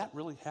 Did that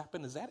really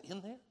happen? Is that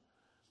in there?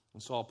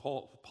 And so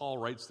Paul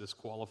writes this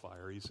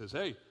qualifier. He says,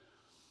 hey,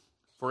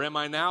 for am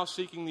I now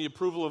seeking the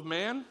approval of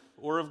man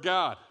or of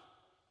God?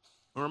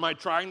 Or am I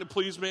trying to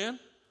please man?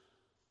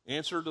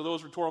 Answer to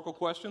those rhetorical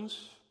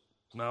questions?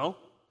 No.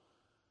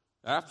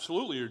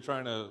 Absolutely, you're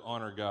trying to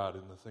honor God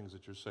in the things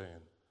that you're saying.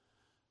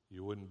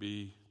 You wouldn't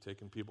be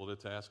taking people to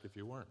task if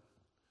you weren't.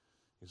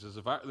 He says,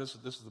 this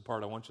is the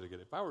part I want you to get.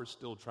 If I were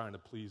still trying to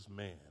please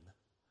man,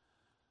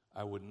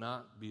 I would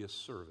not be a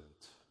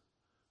servant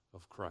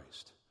of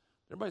Christ.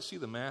 Everybody see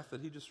the math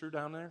that he just threw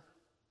down there?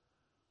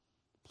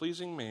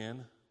 Pleasing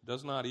man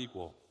does not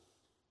equal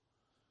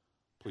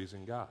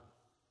pleasing God.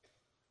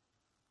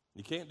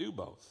 You can't do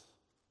both.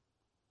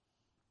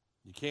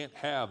 You can't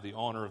have the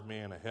honor of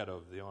man ahead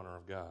of the honor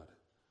of God.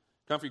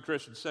 Comfy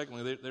Christians,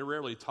 secondly, they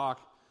rarely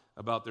talk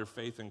about their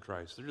faith in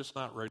Christ. They're just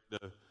not ready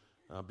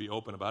to be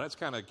open about it. It's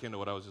kind of akin to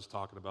what I was just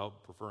talking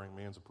about, preferring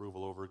man's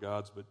approval over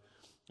God's, but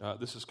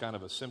this is kind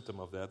of a symptom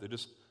of that.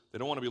 They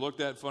don't want to be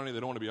looked at funny. They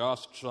don't want to be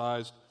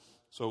ostracized.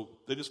 So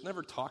they just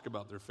never talk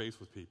about their faith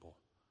with people.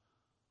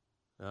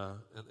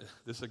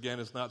 This, again,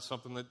 is not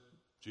something that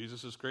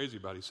Jesus is crazy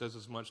about. He says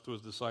as much to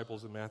his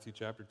disciples in Matthew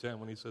chapter 10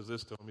 when he says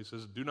this to them. He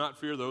says, "Do not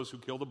fear those who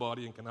kill the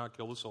body and cannot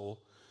kill the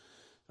soul.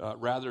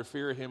 Rather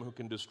fear him who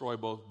can destroy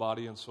both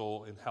body and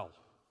soul in hell."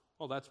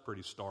 Well, that's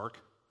pretty stark.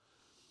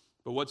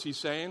 But what's he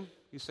saying?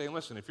 He's saying,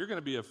 listen, if you're going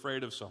to be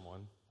afraid of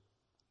someone,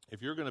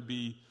 if you're going to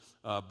be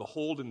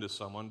beholden to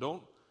someone,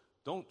 don't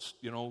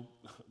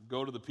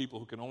go to the people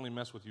who can only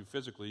mess with you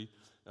physically.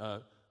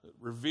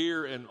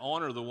 Revere and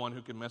honor the one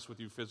who can mess with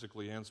you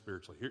physically and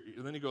spiritually.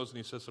 And then he goes and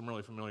he says some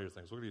really familiar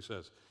things. Look what he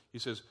says. He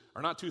says,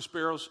 "Are not 2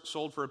 sparrows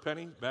sold for a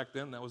penny?" Back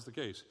then, that was the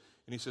case.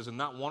 And he says, "And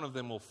not one of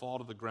them will fall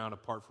to the ground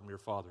apart from your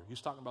Father."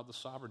 He's talking about the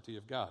sovereignty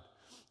of God.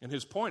 And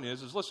his point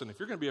is listen, if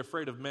you're going to be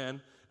afraid of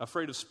men,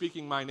 afraid of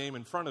speaking my name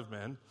in front of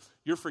men,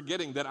 you're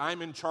forgetting that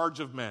I'm in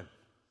charge of men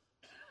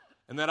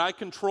and that I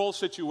control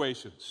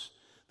situations,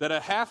 that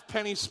a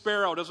half-penny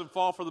sparrow doesn't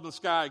fall from the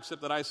sky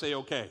except that I say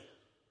okay.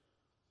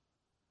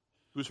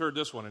 Who's heard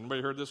this one?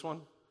 Anybody heard this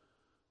one?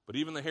 But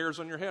even the hairs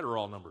on your head are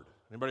all numbered.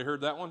 Anybody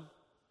heard that one?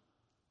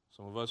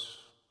 Some of us,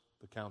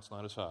 the count's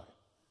not as high.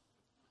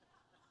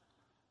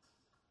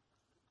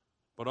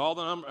 But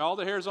all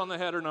the hairs on the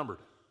head are numbered.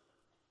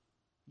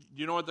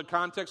 You know what the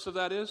context of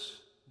that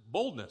is?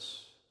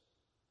 Boldness.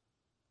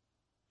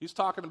 He's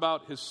talking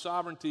about his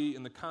sovereignty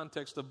in the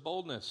context of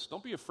boldness.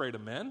 Don't be afraid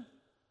of men.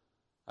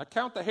 I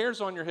count the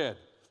hairs on your head.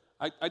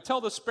 I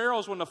tell the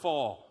sparrows when to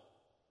fall.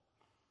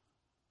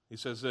 He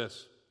says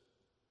this.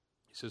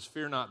 He says,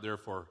 "Fear not,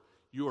 therefore,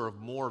 you are of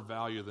more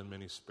value than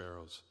many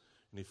sparrows."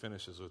 And he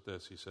finishes with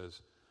this. He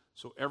says,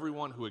 "So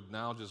everyone who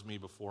acknowledges me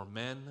before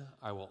men,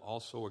 I will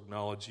also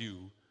acknowledge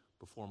you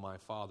before my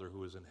Father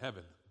who is in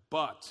heaven.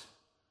 But,"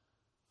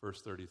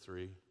 verse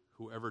 33,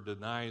 "whoever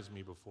denies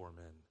me before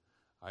men,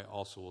 I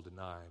also will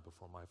deny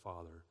before my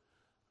Father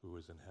who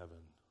is in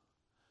heaven."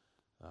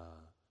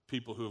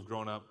 People who have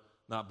grown up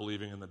not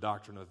believing in the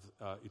doctrine of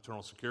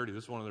eternal security,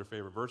 this is one of their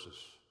favorite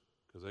verses.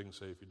 Because they can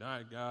say, if you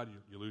deny God,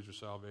 you lose your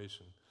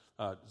salvation.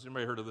 Has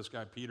anybody heard of this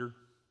guy, Peter?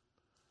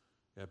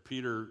 Yeah,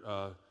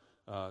 Peter,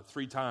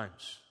 3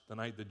 times the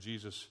night that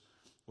Jesus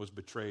was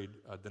betrayed,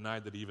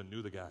 denied that he even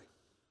knew the guy.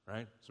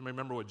 Right? Somebody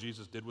remember what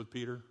Jesus did with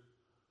Peter?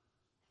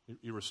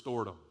 He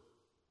restored him.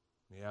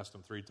 And he asked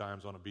him 3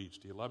 times on a beach,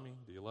 "Do you love me?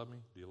 Do you love me?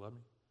 Do you love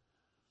me?"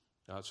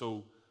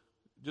 So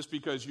just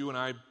because you and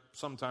I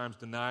sometimes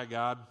deny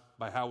God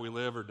by how we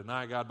live or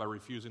deny God by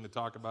refusing to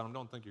talk about him,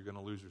 don't think you're going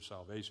to lose your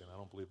salvation. I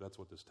don't believe that's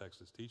what this text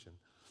is teaching,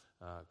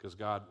 because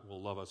God will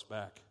love us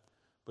back.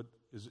 But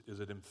is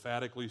it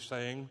emphatically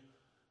saying,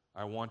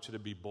 I want you to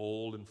be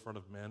bold in front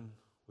of men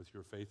with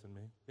your faith in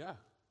me? Yeah.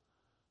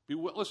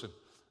 Listen,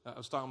 I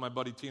was talking to my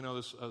buddy Tino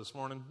this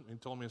morning. He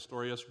told me a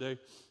story yesterday.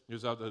 He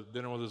was out to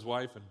dinner with his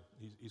wife, and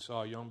he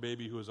saw a young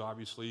baby who was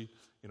obviously,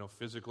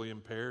 physically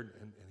impaired,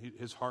 and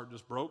his heart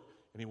just broke.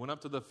 And he went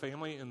up to the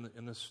family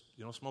in this,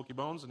 Smoky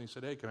Bones, and he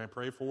said, "Hey, can I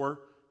pray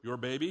for your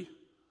baby?"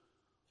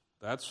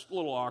 That's a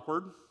little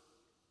awkward,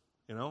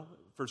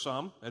 for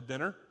some at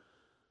dinner.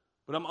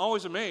 But I'm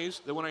always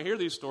amazed that when I hear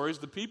these stories,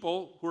 the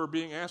people who are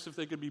being asked if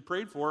they could be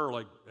prayed for are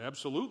like,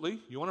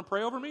 "Absolutely. You want to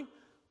pray over me?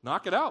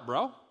 Knock it out,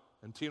 bro."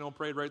 And Tino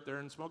prayed right there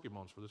in Smoky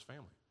Bones for this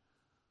family.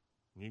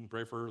 And you can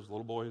pray for his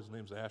little boy. His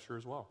name's Asher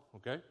as well,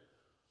 okay?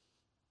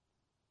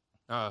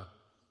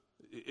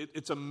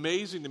 It's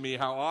amazing to me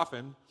how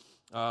often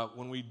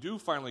when we do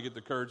finally get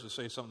the courage to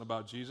say something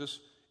about Jesus,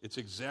 it's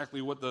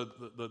exactly what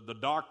the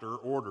doctor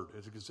ordered.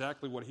 It's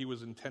exactly what he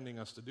was intending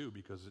us to do,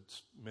 because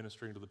it's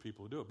ministering to the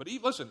people who do it. But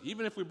listen,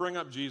 even if we bring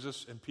up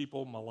Jesus and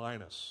people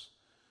malign us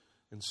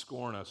and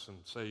scorn us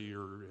and say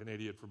you're an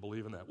idiot for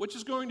believing that, which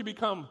is going to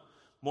become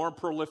more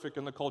prolific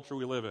in the culture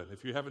we live in.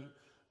 If you haven't,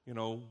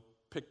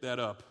 picked that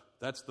up,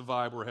 that's the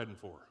vibe we're heading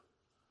for.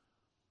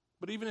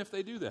 But even if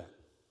they do that,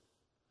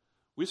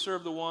 we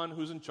serve the one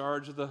who's in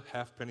charge of the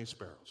halfpenny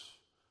sparrows.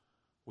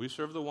 We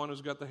serve the one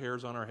who's got the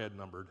hairs on our head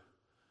numbered.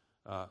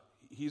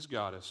 He's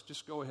got us.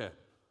 Just go ahead.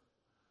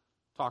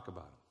 Talk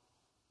about him.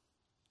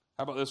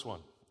 How about this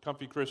one?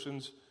 Comfy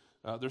Christians,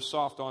 they're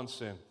soft on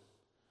sin.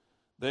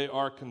 They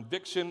are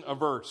conviction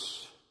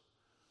averse.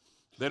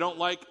 They don't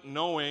like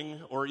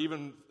knowing or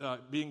even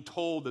being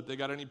told that they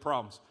got any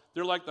problems.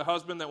 They're like the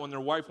husband that when their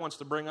wife wants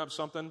to bring up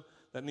something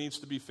that needs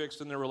to be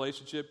fixed in their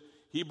relationship,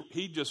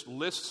 he just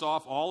lists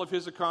off all of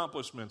his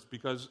accomplishments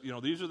because,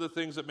 these are the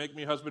things that make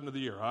me husband of the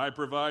year. I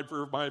provide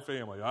for my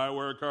family. I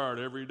work hard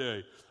every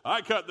day.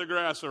 I cut the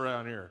grass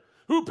around here.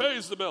 Who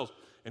pays the bills?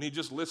 and he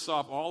just lists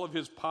off all of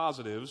his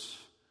positives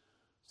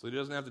so he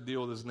doesn't have to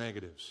deal with his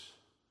negatives.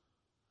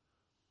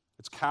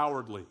 It's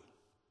cowardly.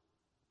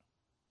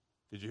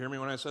 Did you hear me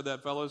when I said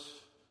that, fellas?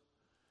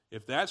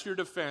 If that's your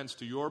defense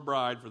to your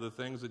bride for the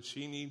things that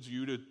she needs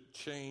you to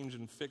change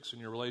and fix in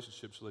your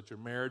relationship so that your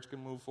marriage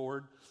can move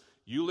forward,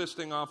 you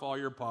listing off all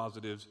your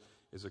positives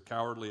is a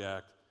cowardly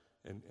act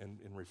and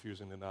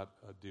refusing to not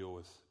deal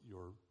with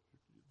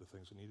the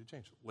things that need to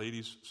change.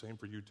 Ladies, same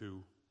for you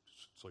too,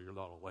 so you're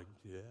not like,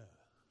 yeah.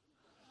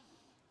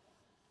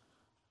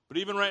 But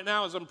even right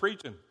now as I'm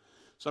preaching,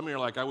 some of you are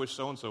like, I wish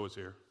so-and-so was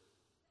here.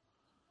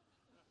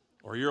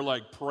 Or you're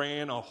like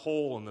praying a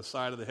hole in the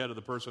side of the head of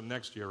the person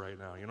next to you right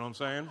now. You know what I'm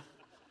saying?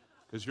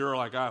 Because you're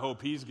like, I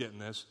hope he's getting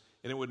this.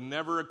 And it would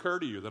never occur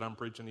to you that I'm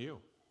preaching to you.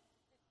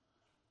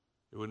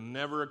 It would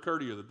never occur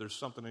to you that there's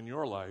something in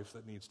your life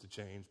that needs to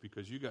change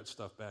because you got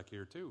stuff back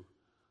here too.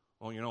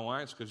 Well, you know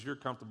why? It's because you're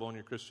comfortable in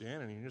your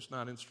Christianity and you're just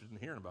not interested in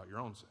hearing about your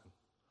own sin.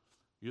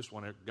 You just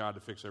want God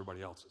to fix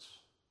everybody else's.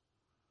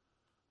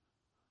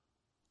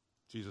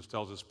 Jesus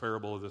tells this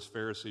parable of this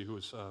Pharisee who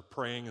was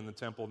praying in the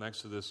temple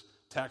next to this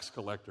tax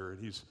collector, and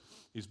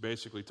he's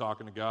basically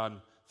talking to God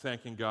and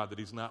thanking God that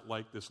he's not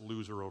like this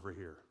loser over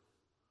here.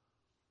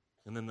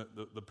 And then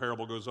the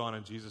parable goes on,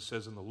 and Jesus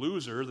says, and the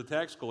loser, the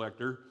tax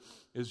collector,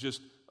 is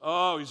just,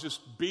 he's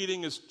just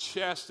beating his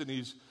chest, and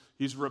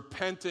he's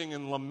repenting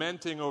and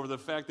lamenting over the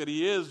fact that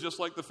he is, just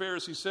like the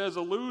Pharisee says,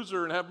 a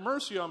loser, and have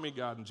mercy on me,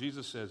 God. And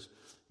Jesus says,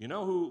 you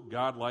know who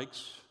God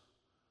likes?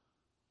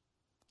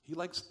 He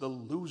likes the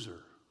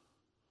loser,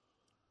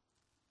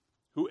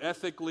 who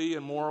ethically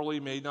and morally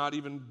may not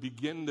even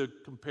begin to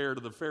compare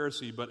to the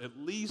Pharisee, but at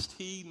least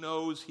he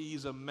knows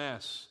he's a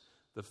mess.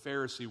 The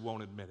Pharisee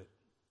won't admit it.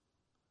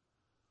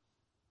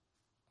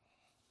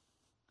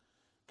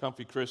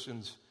 Comfy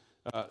Christians,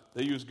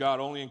 they use God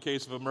only in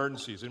case of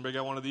emergencies. Anybody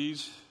got one of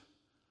these?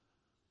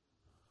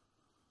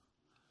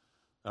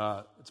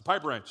 It's a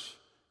pipe wrench.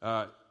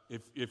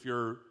 If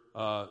your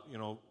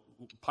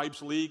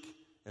pipes leak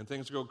and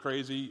things go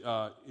crazy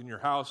in your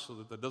house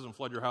so that doesn't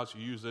flood your house,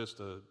 you use this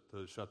to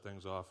shut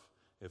things off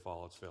if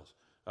all else fails.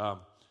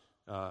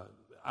 I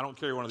don't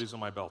carry one of these on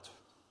my belt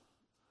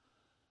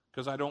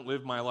because I don't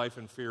live my life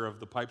in fear of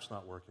the pipes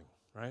not working,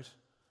 right?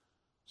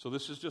 So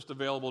this is just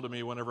available to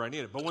me whenever I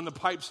need it. But when the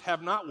pipes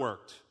have not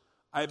worked,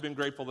 I've been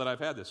grateful that I've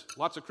had this.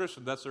 Lots of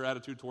Christians, that's their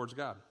attitude towards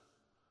God.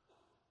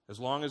 As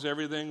long as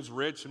everything's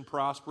rich and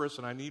prosperous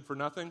and I need for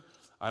nothing,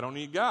 I don't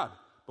need God.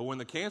 But when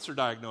the cancer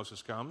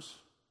diagnosis comes,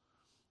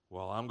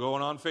 well, I'm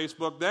going on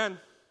Facebook then.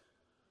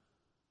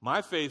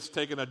 My faith's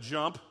taking a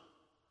jump.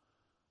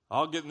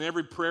 I'll get in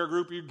every prayer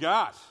group you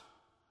got.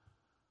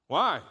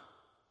 Why?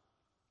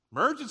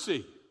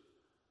 Emergency.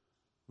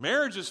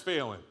 Marriage is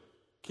failing.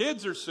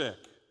 Kids are sick.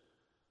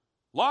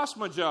 Lost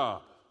my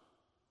job.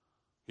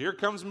 Here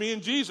comes me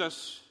and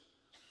Jesus.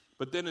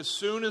 But then as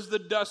soon as the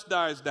dust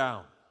dies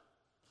down,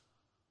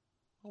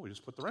 we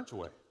just put the wrench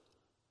away.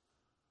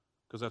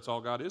 Because that's all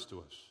God is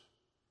to us.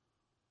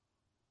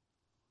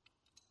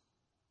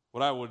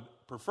 What I would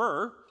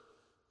prefer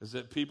is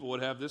that people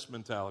would have this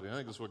mentality. I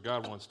think that's what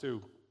God wants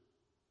too.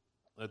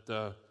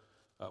 That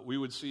we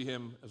would see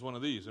him as one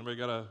of these. Anybody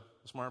got a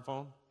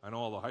smartphone? I know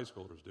all the high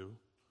schoolers do.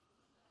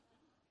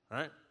 All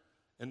right?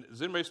 And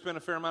does anybody spend a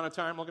fair amount of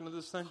time looking at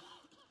this thing?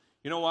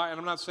 You know why? And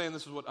I'm not saying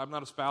I'm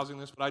not espousing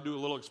this, but I do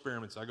little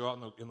experiments. I go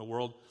out in the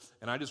world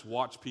and I just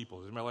watch people.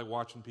 Does anybody like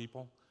watching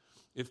people?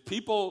 If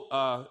people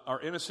are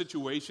in a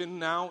situation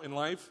now in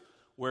life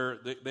where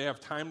they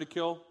have time to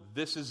kill,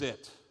 this is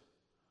it.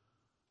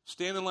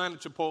 Stand in line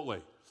at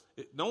Chipotle.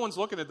 No one's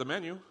looking at the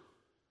menu.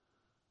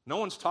 No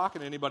one's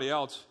talking to anybody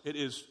else. It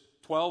is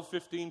 12,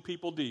 15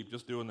 people deep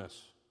just doing this.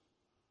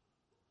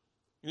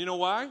 And you know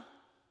why?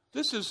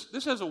 This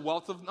has a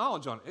wealth of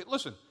knowledge on it.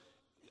 Listen,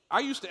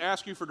 I used to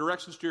ask you for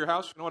directions to your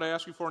house. You know what I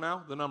ask you for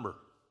now? The number.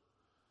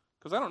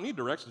 Because I don't need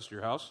directions to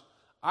your house.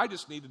 I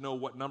just need to know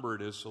what number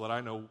it is so that I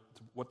know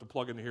what to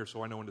plug into here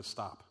so I know when to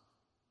stop.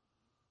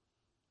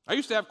 I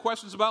used to have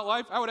questions about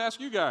life. I would ask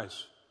you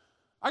guys.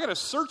 I got a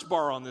search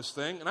bar on this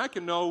thing, and I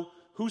can know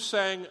who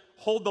sang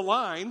Hold the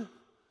Line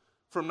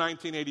from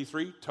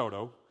 1983,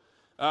 Toto.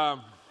 But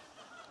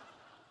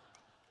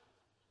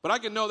I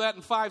can know that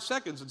in 5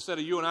 seconds instead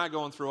of you and I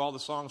going through all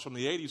the songs from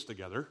the 80s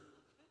together.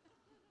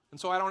 And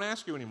so I don't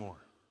ask you anymore,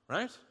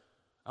 right?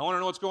 I want to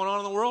know what's going on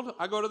in the world,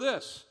 I go to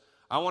this.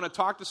 I want to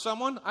talk to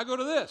someone, I go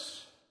to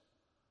this.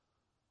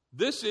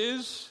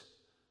 It's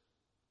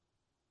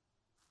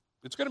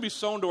going to be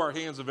sewn to our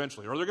hands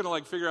eventually. Or they're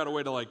going to figure out a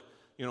way to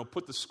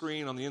put the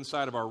screen on the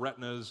inside of our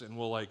retinas and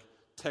we'll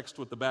text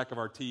with the back of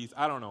our teeth.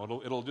 I don't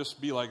know. It'll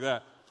just be like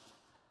that.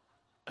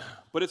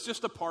 But it's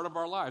just a part of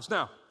our lives.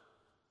 Now,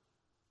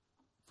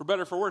 for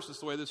better or for worse, it's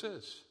the way this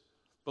is.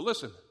 But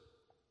listen,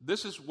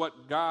 this is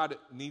what God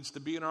needs to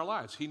be in our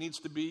lives. He needs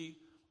to be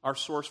our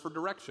source for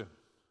direction.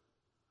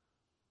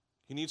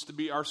 He needs to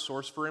be our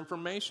source for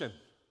information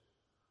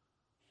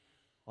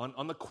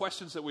on the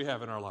questions that we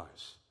have in our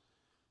lives.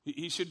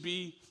 He should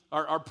be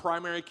our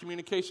primary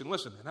communication.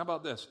 Listen, and how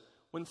about this?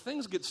 When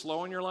things get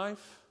slow in your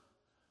life,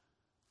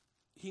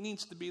 He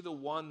needs to be the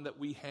one that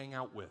we hang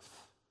out with.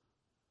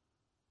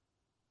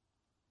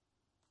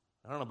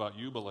 I don't know about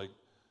you, but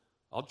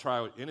I'll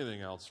try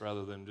anything else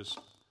rather than just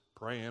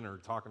praying or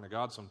talking to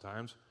God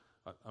sometimes.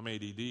 I'm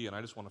ADD and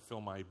I just want to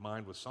fill my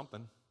mind with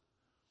something.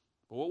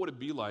 But what would it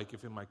be like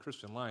if in my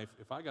Christian life,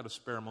 if I got a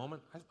spare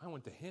moment, I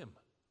went to Him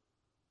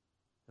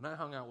and I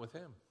hung out with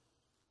Him?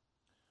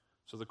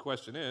 So the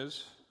question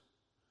is,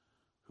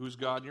 who's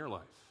God in your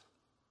life?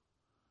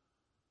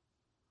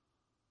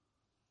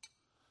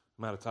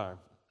 I'm out of time.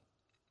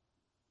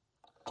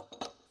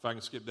 If I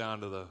can skip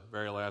down to the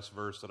very last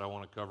verse that I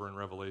want to cover in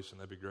Revelation,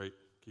 that'd be great.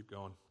 Keep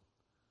going.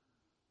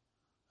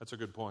 That's a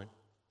good point.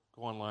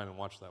 Go online and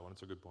watch that one.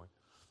 It's a good point.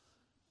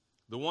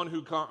 The one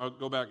who,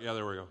 go back, yeah,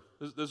 there we go.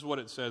 This is what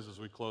it says as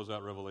we close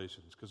out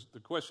Revelations, because the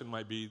question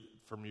might be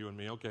from you and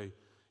me, okay,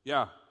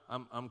 yeah,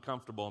 I'm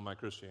comfortable in my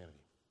Christianity.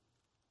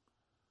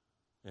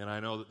 And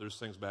I know that there's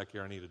things back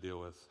here I need to deal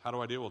with. How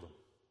do I deal with them?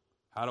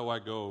 How do I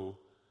go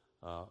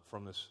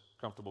from this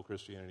comfortable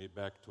Christianity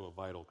back to a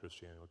vital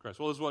Christianity with Christ?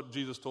 Well, this is what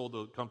Jesus told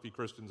the comfy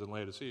Christians in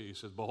Laodicea. He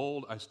says,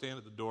 behold, I stand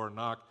at the door and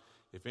knock.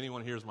 If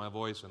anyone hears my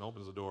voice and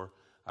opens the door,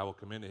 I will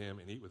come into him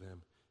and eat with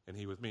him and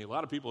he with me. A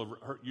lot of people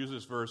have used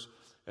this verse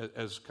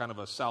as kind of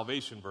a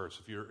salvation verse.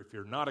 If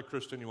you're not a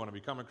Christian, you want to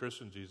become a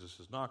Christian, Jesus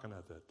is knocking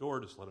at that door,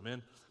 just let him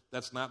in.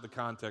 That's not the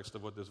context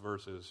of what this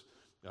verse is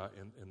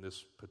in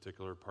this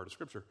particular part of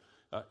Scripture.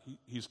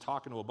 He's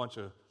talking to a bunch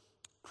of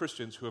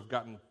Christians who have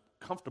gotten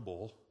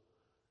comfortable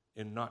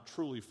in not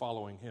truly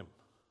following him.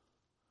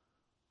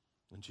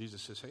 And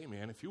Jesus says, hey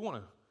man, if you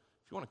want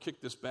to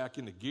kick this back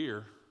into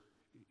gear,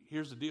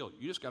 here's the deal.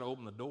 You just got to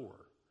open the door.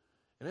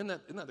 And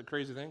isn't that the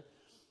crazy thing?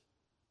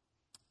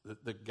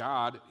 That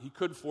God, He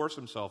could force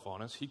Himself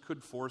on us. He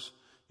could force,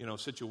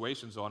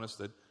 situations on us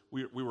that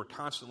we were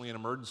constantly in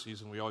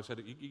emergencies and we always had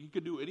to, He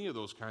could do any of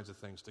those kinds of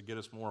things to get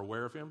us more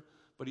aware of Him,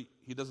 but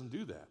He doesn't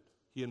do that.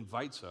 He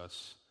invites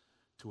us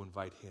to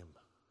invite Him.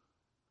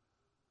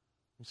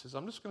 He says,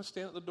 I'm just going to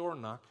stand at the door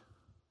and knock.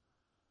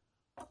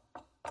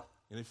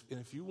 And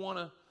if you want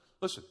to,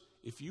 listen,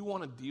 if you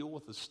want to deal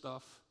with the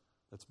stuff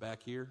that's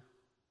back here,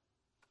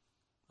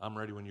 I'm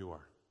ready when you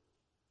are.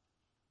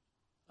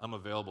 I'm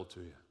available to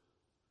you.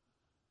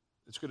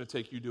 It's going to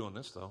take you doing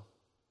this, though.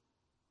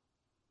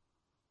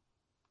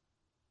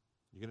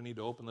 You're going to need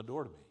to open the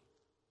door to me.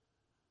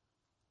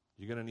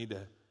 You're going to need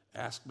to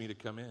ask me to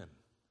come in.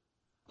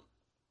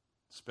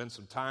 Spend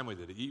some time with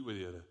you, to eat with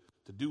you,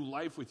 to do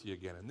life with you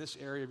again in this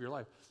area of your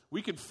life.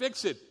 We can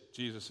fix it,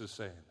 Jesus is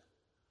saying.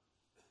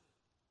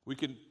 We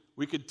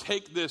can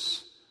take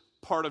this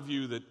part of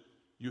you that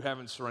you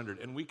haven't surrendered,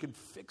 and we can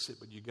fix it,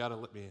 but you got to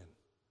let me in.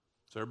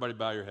 So everybody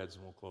bow your heads,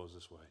 and we'll close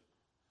this way.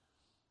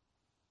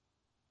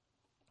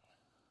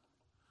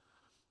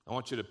 I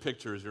want you to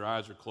picture, as your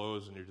eyes are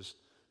closed and you're just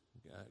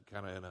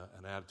kind of in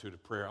an attitude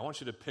of prayer, I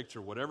want you to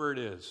picture whatever it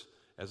is,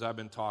 as I've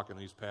been talking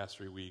these past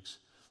 3 weeks,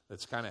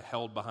 that's kind of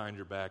held behind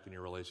your back in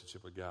your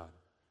relationship with God.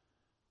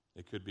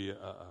 It could be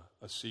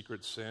a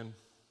secret sin,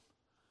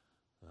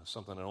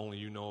 something that only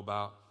you know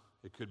about.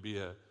 It could be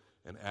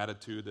an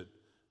attitude that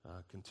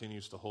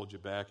continues to hold you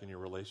back in your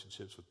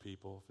relationships with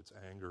people, if it's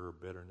anger or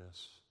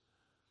bitterness.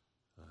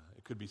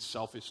 It could be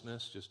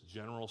selfishness, just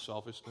general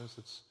selfishness.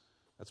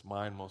 That's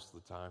mine most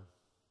of the time.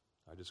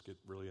 I just get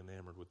really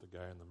enamored with the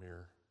guy in the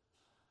mirror.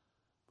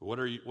 But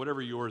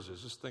whatever yours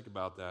is, just think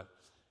about that.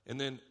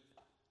 And then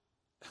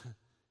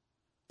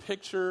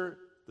picture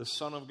the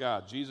Son of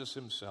God, Jesus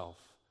Himself,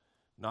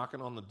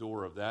 knocking on the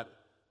door of that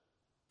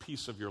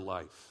piece of your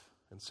life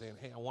and saying,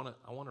 hey, I want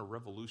to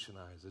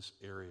revolutionize this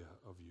area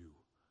of you.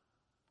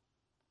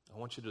 I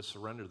want you to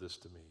surrender this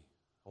to me.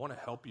 I want to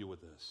help you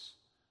with this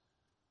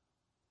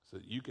so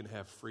that you can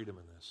have freedom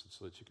in this and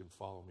so that you can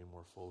follow me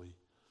more fully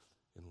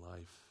in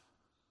life.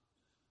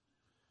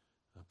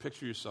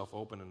 Picture yourself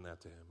opening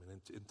that to Him.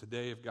 And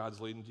today, if God's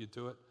leading you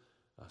to it,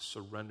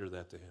 surrender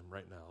that to Him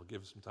right now. I'll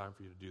give some time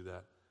for you to do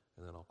that,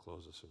 and then I'll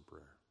close us in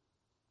prayer.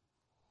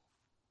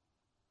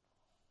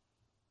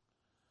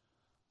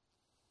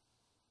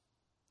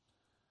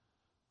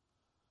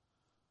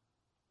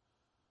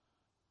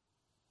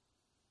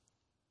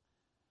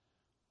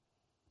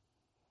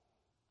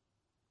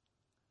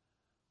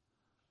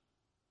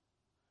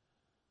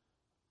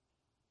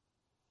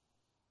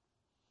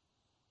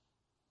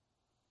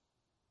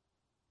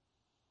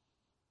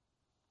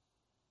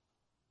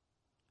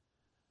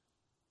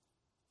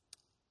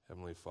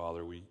 Heavenly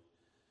Father, we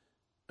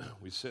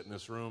sit in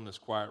this room, this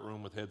quiet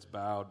room with heads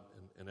bowed,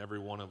 and every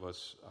one of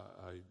us,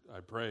 I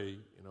pray,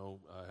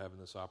 having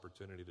this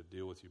opportunity to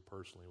deal with you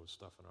personally with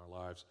stuff in our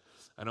lives.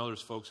 I know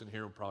there's folks in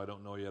here who probably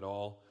don't know you at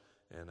all,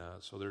 and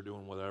so they're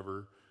doing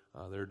whatever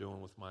they're doing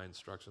with my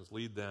instructions.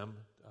 Lead them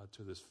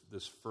to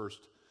this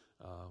first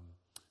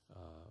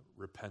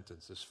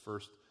repentance, this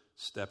first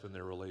step in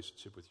their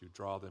relationship with you.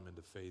 Draw them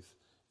into faith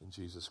in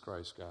Jesus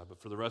Christ, God. But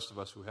for the rest of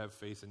us who have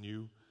faith in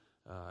you,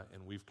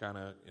 and we've kind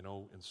of,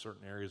 in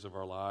certain areas of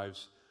our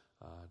lives,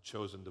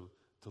 chosen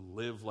to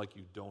live like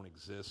you don't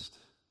exist,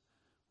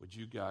 would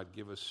you, God,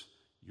 give us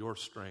your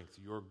strength,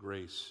 your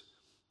grace,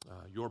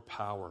 your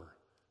power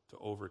to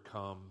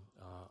overcome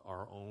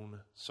our own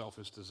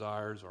selfish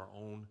desires, our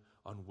own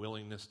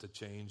unwillingness to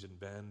change and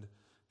bend.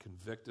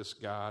 Convict us,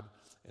 God,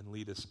 and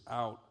lead us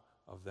out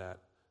of that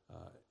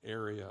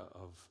area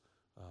of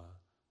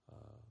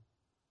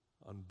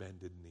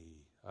unbended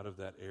knee, out of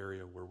that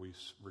area where we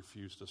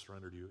refuse to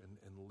surrender to you,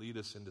 and lead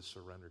us into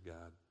surrender,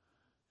 God,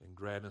 and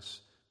grant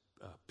us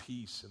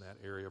peace in that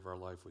area of our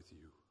life with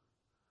you.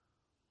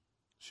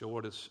 Show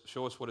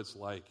us what it's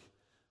like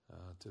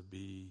to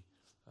be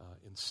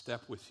in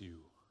step with you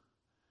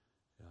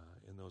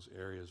in those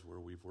areas where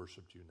we've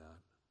worshiped you not.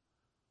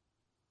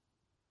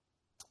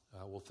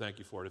 We'll thank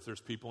you for it. If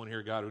there's people in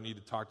here, God, who need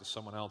to talk to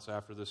someone else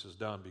after this is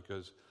done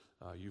because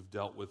you've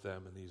dealt with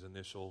them in these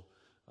initial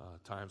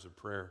times of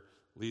prayer,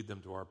 lead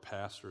them to our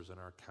pastors and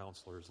our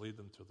counselors. Lead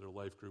them to their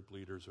life group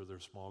leaders or their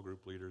small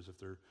group leaders if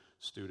they're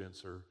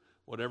students, or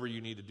whatever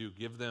you need to do.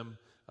 Give them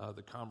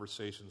the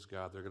conversations,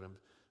 God. They're going to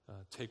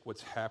take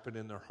what's happened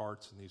in their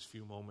hearts in these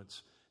few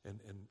moments and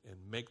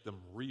make them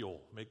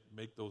real.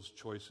 Make those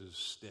choices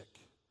stick.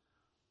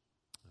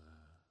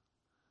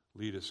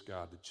 Lead us,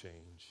 God, to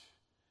change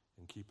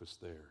and keep us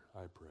there,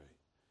 I pray.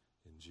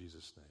 In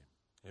Jesus'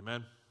 name.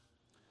 Amen.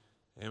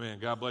 Amen.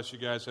 God bless you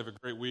guys. Have a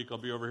great week. I'll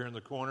be over here in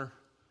the corner.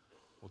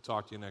 We'll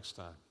talk to you next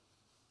time.